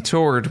 Well, he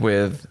toured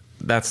with...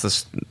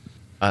 That's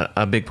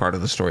a big part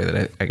of the story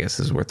that I guess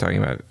is worth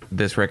talking about.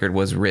 This record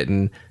was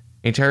written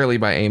entirely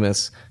by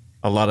Amos,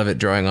 a lot of it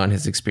drawing on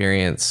his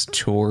experience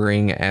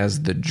touring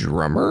as the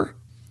drummer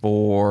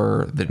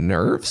for the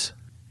Nerves.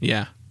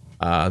 Yeah.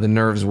 The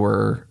Nerves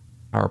were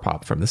power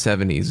pop from the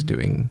 70s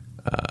doing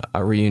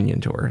a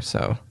reunion tour.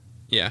 So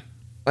yeah,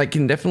 I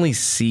can definitely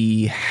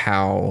see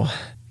how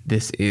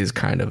this is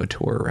kind of a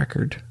tour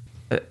record,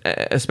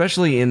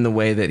 especially in the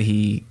way that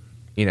he,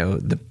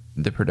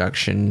 the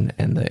production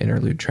and the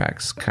interlude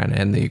tracks kind of,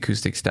 and the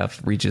acoustic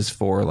stuff reaches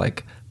for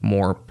like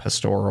more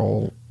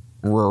pastoral,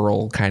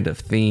 rural kind of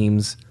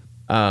themes,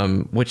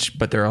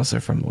 but they're also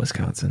from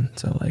Wisconsin.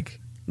 So like,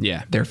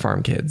 yeah, they're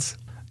farm kids.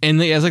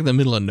 And it's like the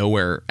middle of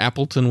nowhere.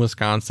 Appleton,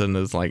 Wisconsin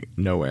is like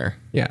nowhere.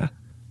 Yeah.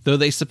 Though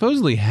they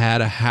supposedly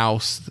had a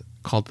house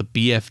called the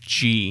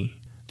BFG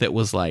that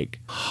was like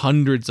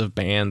hundreds of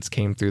bands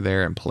came through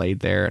there and played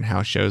there and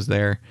house shows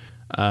there.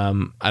 I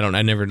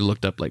never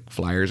looked up like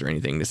flyers or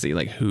anything to see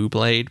like who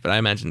played, but I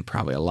imagine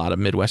probably a lot of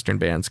Midwestern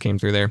bands came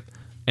through there.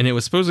 And it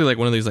was supposedly like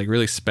one of these like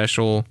really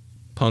special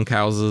punk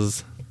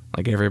houses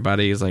Like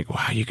everybody's like,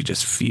 wow, you could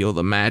just feel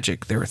the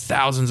magic. There were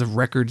thousands of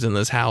records in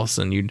this house,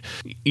 and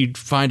you'd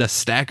find a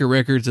stack of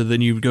records, and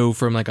then you'd go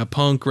from like a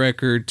punk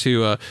record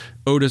to a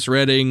Otis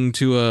Redding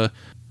to a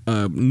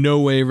No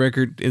Way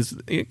record. Is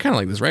kind of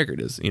like this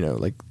record is,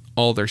 like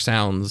all their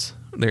sounds,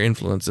 their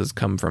influences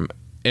come from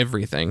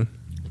everything.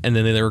 And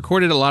then they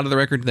recorded a lot of the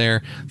record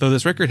there, though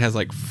this record has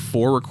like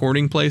 4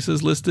 recording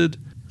places listed.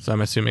 So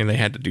I'm assuming they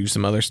had to do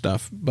some other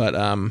stuff. But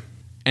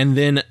and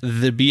then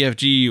the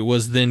BFG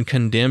was then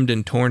condemned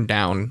and torn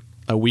down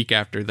a week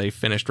after they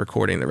finished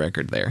recording the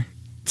record there.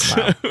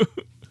 Wow.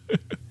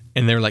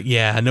 And they're like,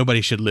 yeah,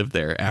 nobody should live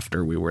there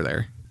after we were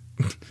there.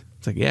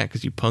 It's like, yeah,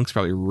 because you punks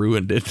probably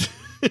ruined it.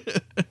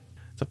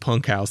 It's a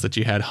punk house that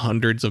you had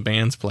hundreds of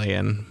bands play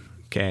in.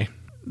 Okay.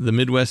 The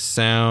Midwest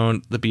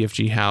Sound, the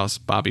BFG House,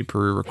 Bobby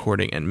Peru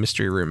recording, and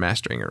Mystery Room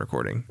mastering and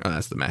recording. Oh,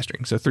 that's the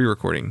mastering. So 3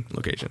 recording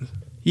locations.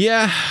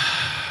 Yeah.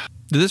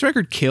 Did this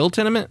record kill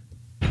Tenement?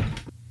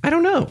 I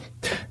don't know.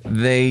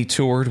 They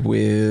toured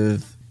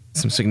with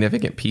some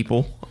significant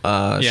people.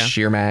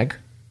 Sheer Mag.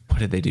 What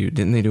did they do?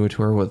 Didn't they do a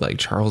tour with like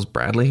Charles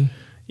Bradley?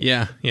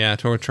 Yeah,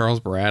 tour with Charles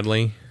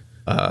Bradley.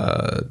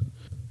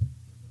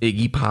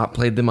 Iggy Pop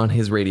played them on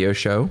his radio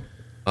show,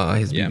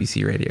 his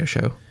BBC radio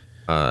show.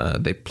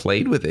 They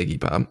played with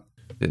Iggy Pop,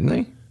 didn't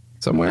they?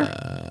 Somewhere?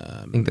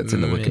 I think that's in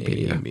the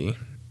Wikipedia. Maybe.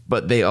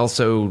 But they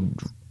also,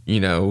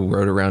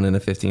 rode around in a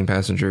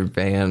 15-passenger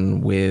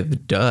van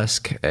with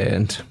Dusk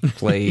and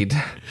played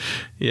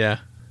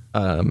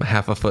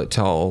half a foot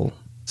tall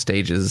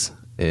stages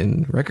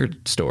in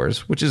record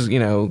stores, which is,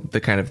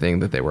 the kind of thing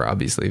that they were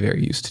obviously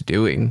very used to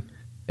doing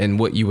and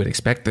what you would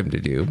expect them to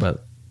do,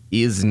 but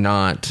is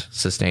not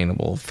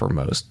sustainable for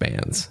most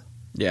bands.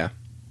 Yeah.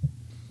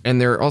 And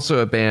they're also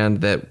a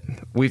band that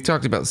we've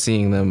talked about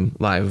seeing them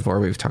live before.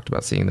 We've talked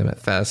about seeing them at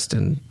Fest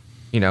and,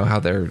 how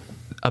they're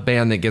a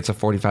band that gets a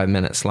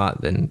 45-minute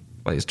slot then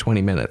plays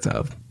 20 minutes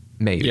of,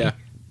 maybe. Yeah.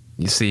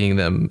 You're seeing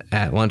them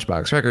at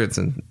Lunchbox Records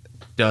and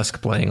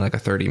Dusk playing like a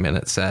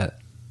 30-minute set.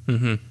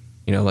 Mm-hmm.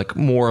 Like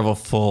more of a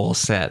full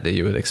set that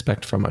you would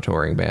expect from a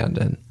touring band.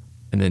 And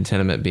then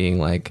Tenement being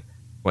like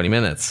 20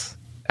 minutes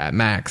at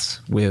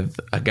max with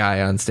a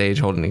guy on stage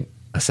holding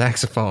a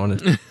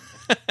saxophone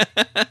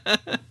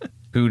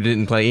who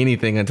didn't play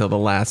anything until the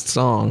last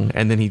song,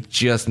 and then he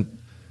just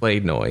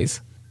played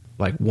noise,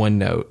 like one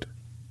note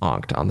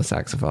honked on the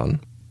saxophone.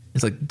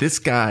 It's like, this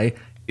guy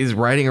is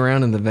riding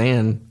around in the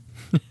van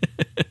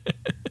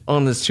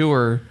on this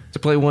tour to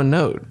play one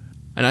note.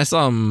 And I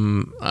saw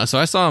him, I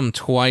saw him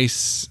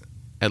twice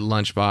at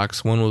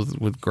Lunchbox. One was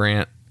with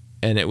Grant,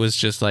 and it was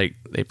just like,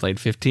 they played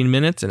 15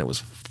 minutes, and it was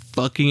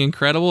fucking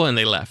incredible, and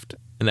they left.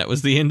 And that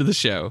was the end of the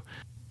show.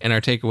 And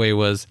our takeaway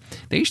was,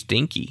 they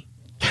stinky.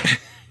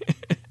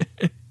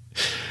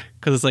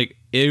 Because it's like,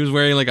 he was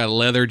wearing like a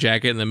leather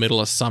jacket in the middle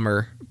of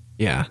summer.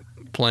 Yeah.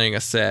 Playing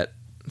a set.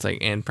 It's like,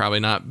 and probably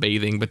not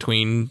bathing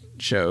between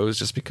shows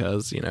just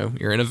because,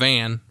 you're in a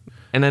van.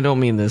 And I don't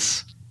mean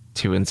this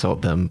to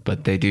insult them,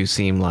 but they do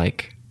seem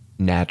like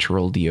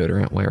natural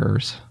deodorant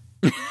wearers.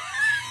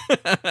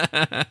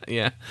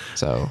 Yeah.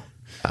 So,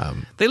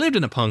 they lived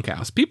in a punk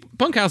house.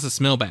 Punk houses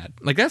smell bad.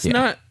 Like, that's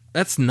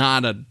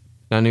not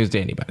news to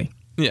anybody.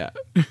 Yeah.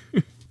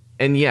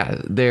 And yeah,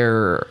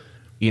 they're,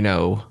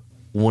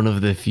 one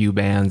of the few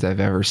bands I've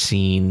ever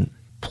seen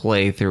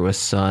play through a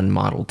Sun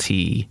Model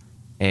T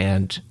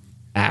and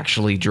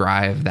actually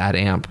drive that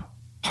amp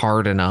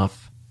hard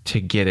enough to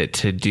get it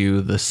to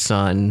do the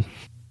Sun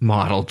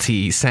Model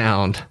T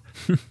sound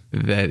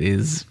that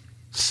is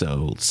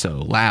so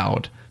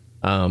loud.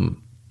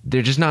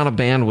 They're just not a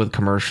band with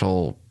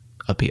commercial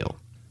appeal.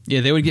 Yeah,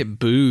 they would get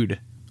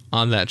booed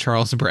on that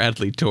Charles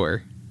Bradley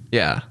tour.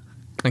 Yeah.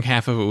 Like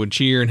half of it would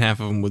cheer and half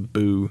of them would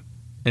boo.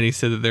 And he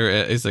said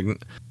that it's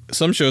like,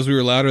 some shows we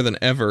were louder than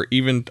ever,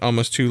 even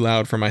almost too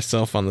loud for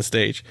myself on the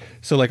stage.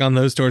 So like on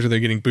those tours where they're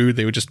getting booed,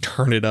 they would just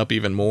turn it up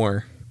even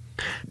more.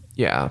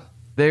 Yeah.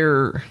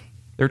 They're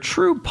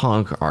true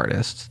punk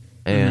artists.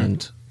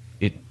 And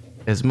it,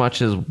 as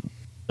much as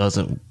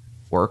doesn't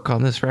work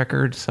on this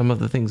record, some of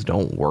the things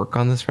don't work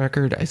on this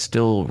record, I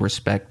still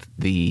respect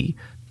the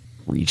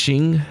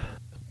reaching.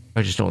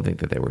 I just don't think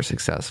that they were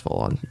successful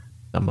on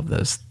some of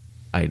those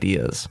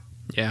ideas.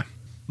 Yeah.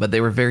 But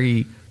they were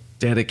very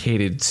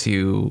dedicated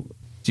to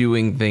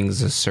doing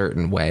things a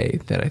certain way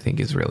that I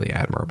think is really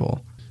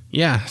admirable.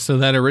 Yeah, so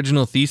that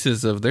original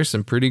thesis of there's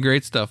some pretty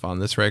great stuff on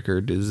this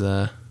record is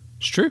it's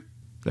true.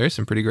 There's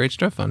some pretty great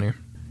stuff on here.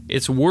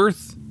 It's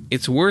worth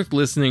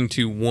listening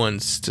to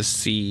once to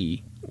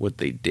see what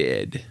they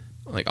did,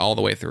 like all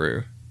the way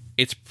through.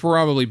 It's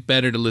probably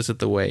better to listen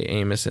the way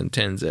Amos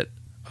intends it,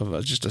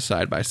 of just a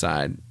side by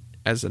side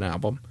as an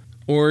album.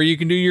 Or you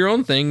can do your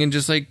own thing and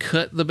just like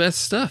cut the best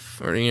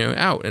stuff or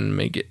out and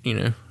make it,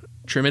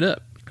 trim it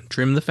up,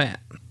 trim the fat.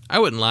 I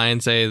wouldn't lie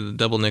and say the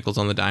Double Nickels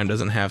on the Dime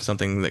doesn't have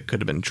something that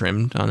could have been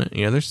trimmed on it.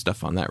 There's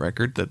stuff on that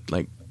record that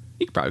like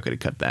you probably could have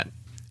cut that.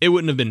 It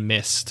wouldn't have been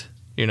missed,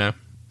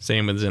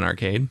 Same with Zen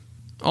Arcade.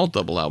 All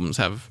double albums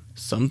have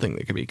something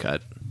that could be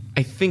cut.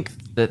 I think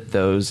that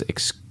those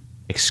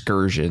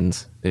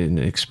excursions and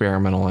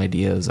experimental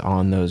ideas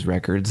on those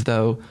records,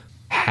 though,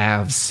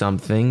 have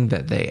something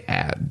that they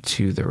add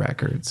to the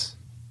records.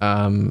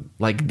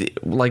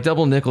 Like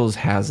Double Nickels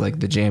has like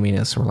the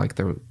jamminess or like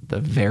the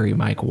very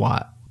Mike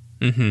Watt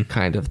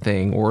kind of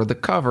thing, or the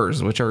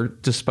covers, which are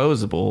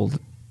disposable,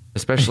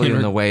 especially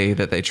in the way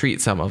that they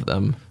treat some of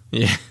them.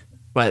 Yeah.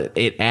 But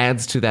it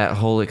adds to that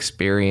whole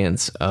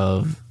experience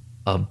of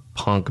a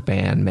punk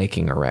band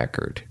making a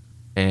record.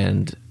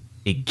 And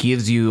it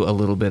gives you a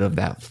little bit of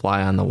that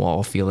fly on the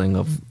wall feeling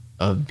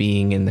of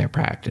being in their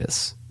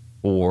practice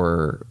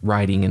or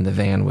riding in the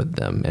van with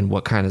them, and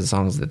what kind of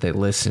songs that they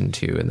listen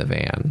to in the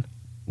van,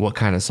 what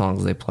kind of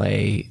songs they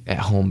play at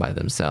home by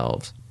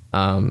themselves.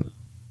 And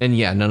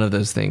yeah, none of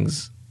those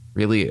things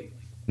really,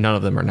 none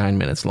of them are 9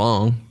 minutes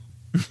long.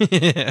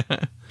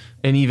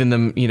 And even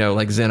them, you know,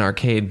 like Zen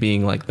Arcade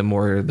being like the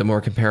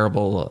more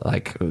comparable,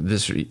 like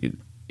this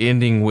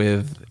ending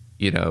with,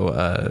 you know,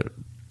 a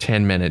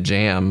 10-minute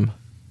jam,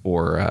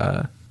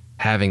 or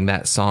having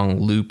that song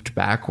looped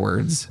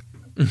backwards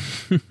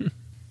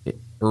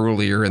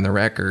earlier in the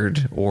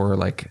record, or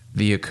like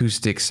the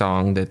acoustic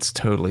song that's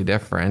totally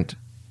different,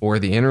 or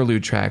the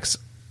interlude tracks,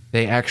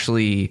 they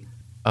actually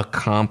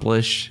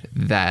accomplish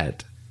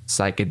that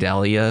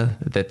psychedelia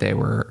that they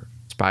were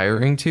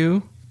aspiring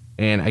to.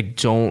 And I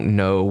don't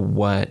know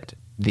what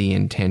the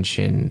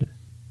intention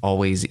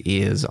always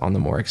is on the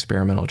more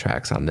experimental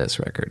tracks on this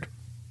record.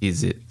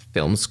 Is it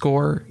film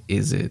score?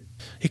 Is it?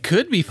 It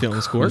could be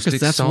film score, because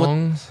that's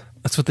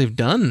what they've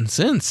done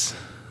since.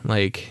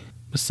 Like,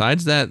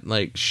 besides that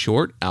like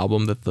short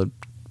album that the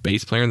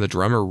bass player and the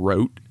drummer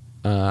wrote,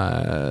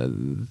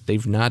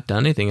 they've not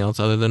done anything else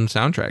other than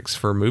soundtracks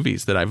for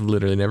movies that I've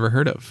literally never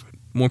heard of.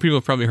 More people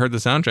have probably heard the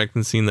soundtrack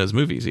than seen those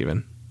movies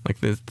even. Like,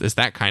 it's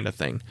that kind of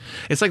thing.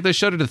 It's like the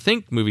Shudder to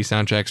Think movie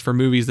soundtracks for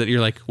movies that you're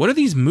like, what are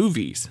these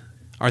movies?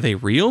 Are they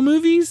real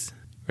movies?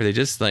 Are they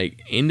just like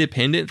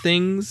independent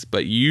things,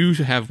 but you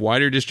have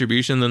wider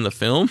distribution than the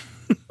film?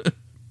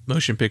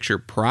 Motion picture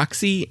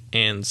Proxy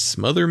and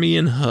Smother Me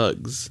in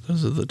Hugs.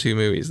 Those are the two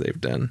movies they've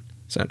done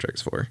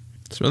soundtracks for.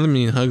 Smother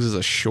Me in Hugs is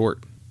a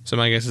short, so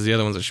my guess is the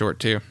other one's a short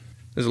too.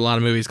 There's a lot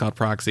of movies called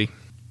Proxy.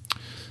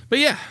 But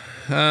yeah,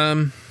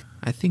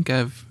 I think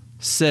I've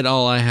said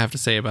all I have to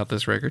say about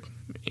this record.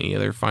 Any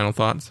other final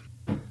thoughts?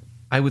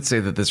 I would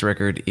say that this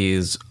record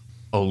is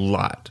a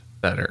lot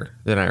better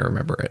than I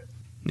remember it.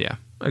 Yeah,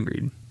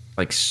 agreed.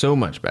 Like, so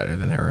much better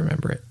than I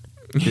remember it,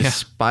 Yeah.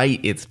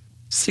 despite its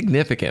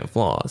significant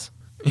flaws.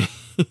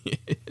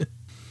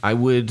 I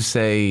would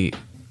say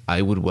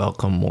I would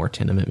welcome more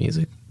Tenement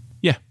music.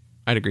 Yeah,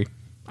 I'd agree.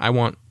 I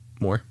want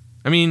more.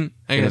 I mean,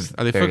 I In a guess,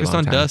 are they very focused long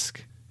on time.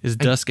 Dusk? Is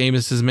Dusk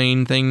Amos's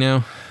main thing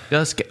now?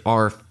 Dusk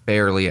are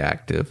fairly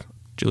active,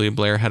 Julia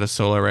Blair had a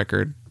solo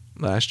record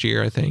last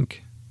year, I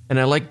think. and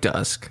I like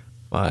Dusk,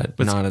 but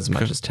But not as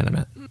much as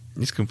Tenement.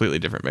 It's a completely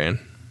different band.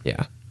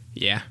 Yeah.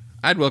 Yeah,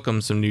 I'd welcome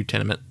some new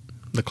Tenement,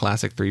 the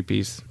classic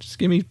 3-piece. Just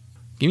give me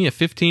a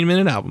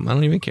 15-minute album. I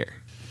don't even care.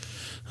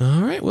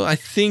 All right, well, I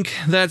think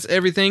that's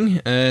everything.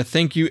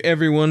 Thank you,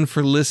 everyone,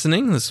 for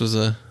listening. This was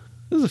a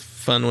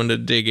fun one to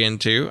dig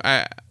into.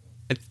 I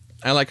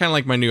kind of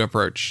like my new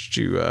approach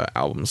to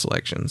album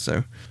selection.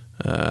 So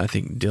I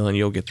think, Dylan,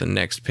 you'll get the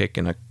next pick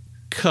in a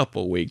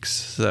couple weeks.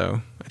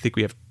 So I think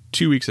we have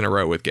 2 weeks in a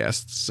row with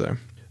guests. So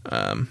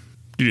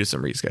due to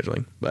some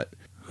rescheduling. But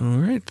all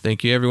right,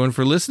 thank you, everyone,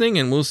 for listening,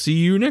 and we'll see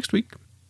you next week.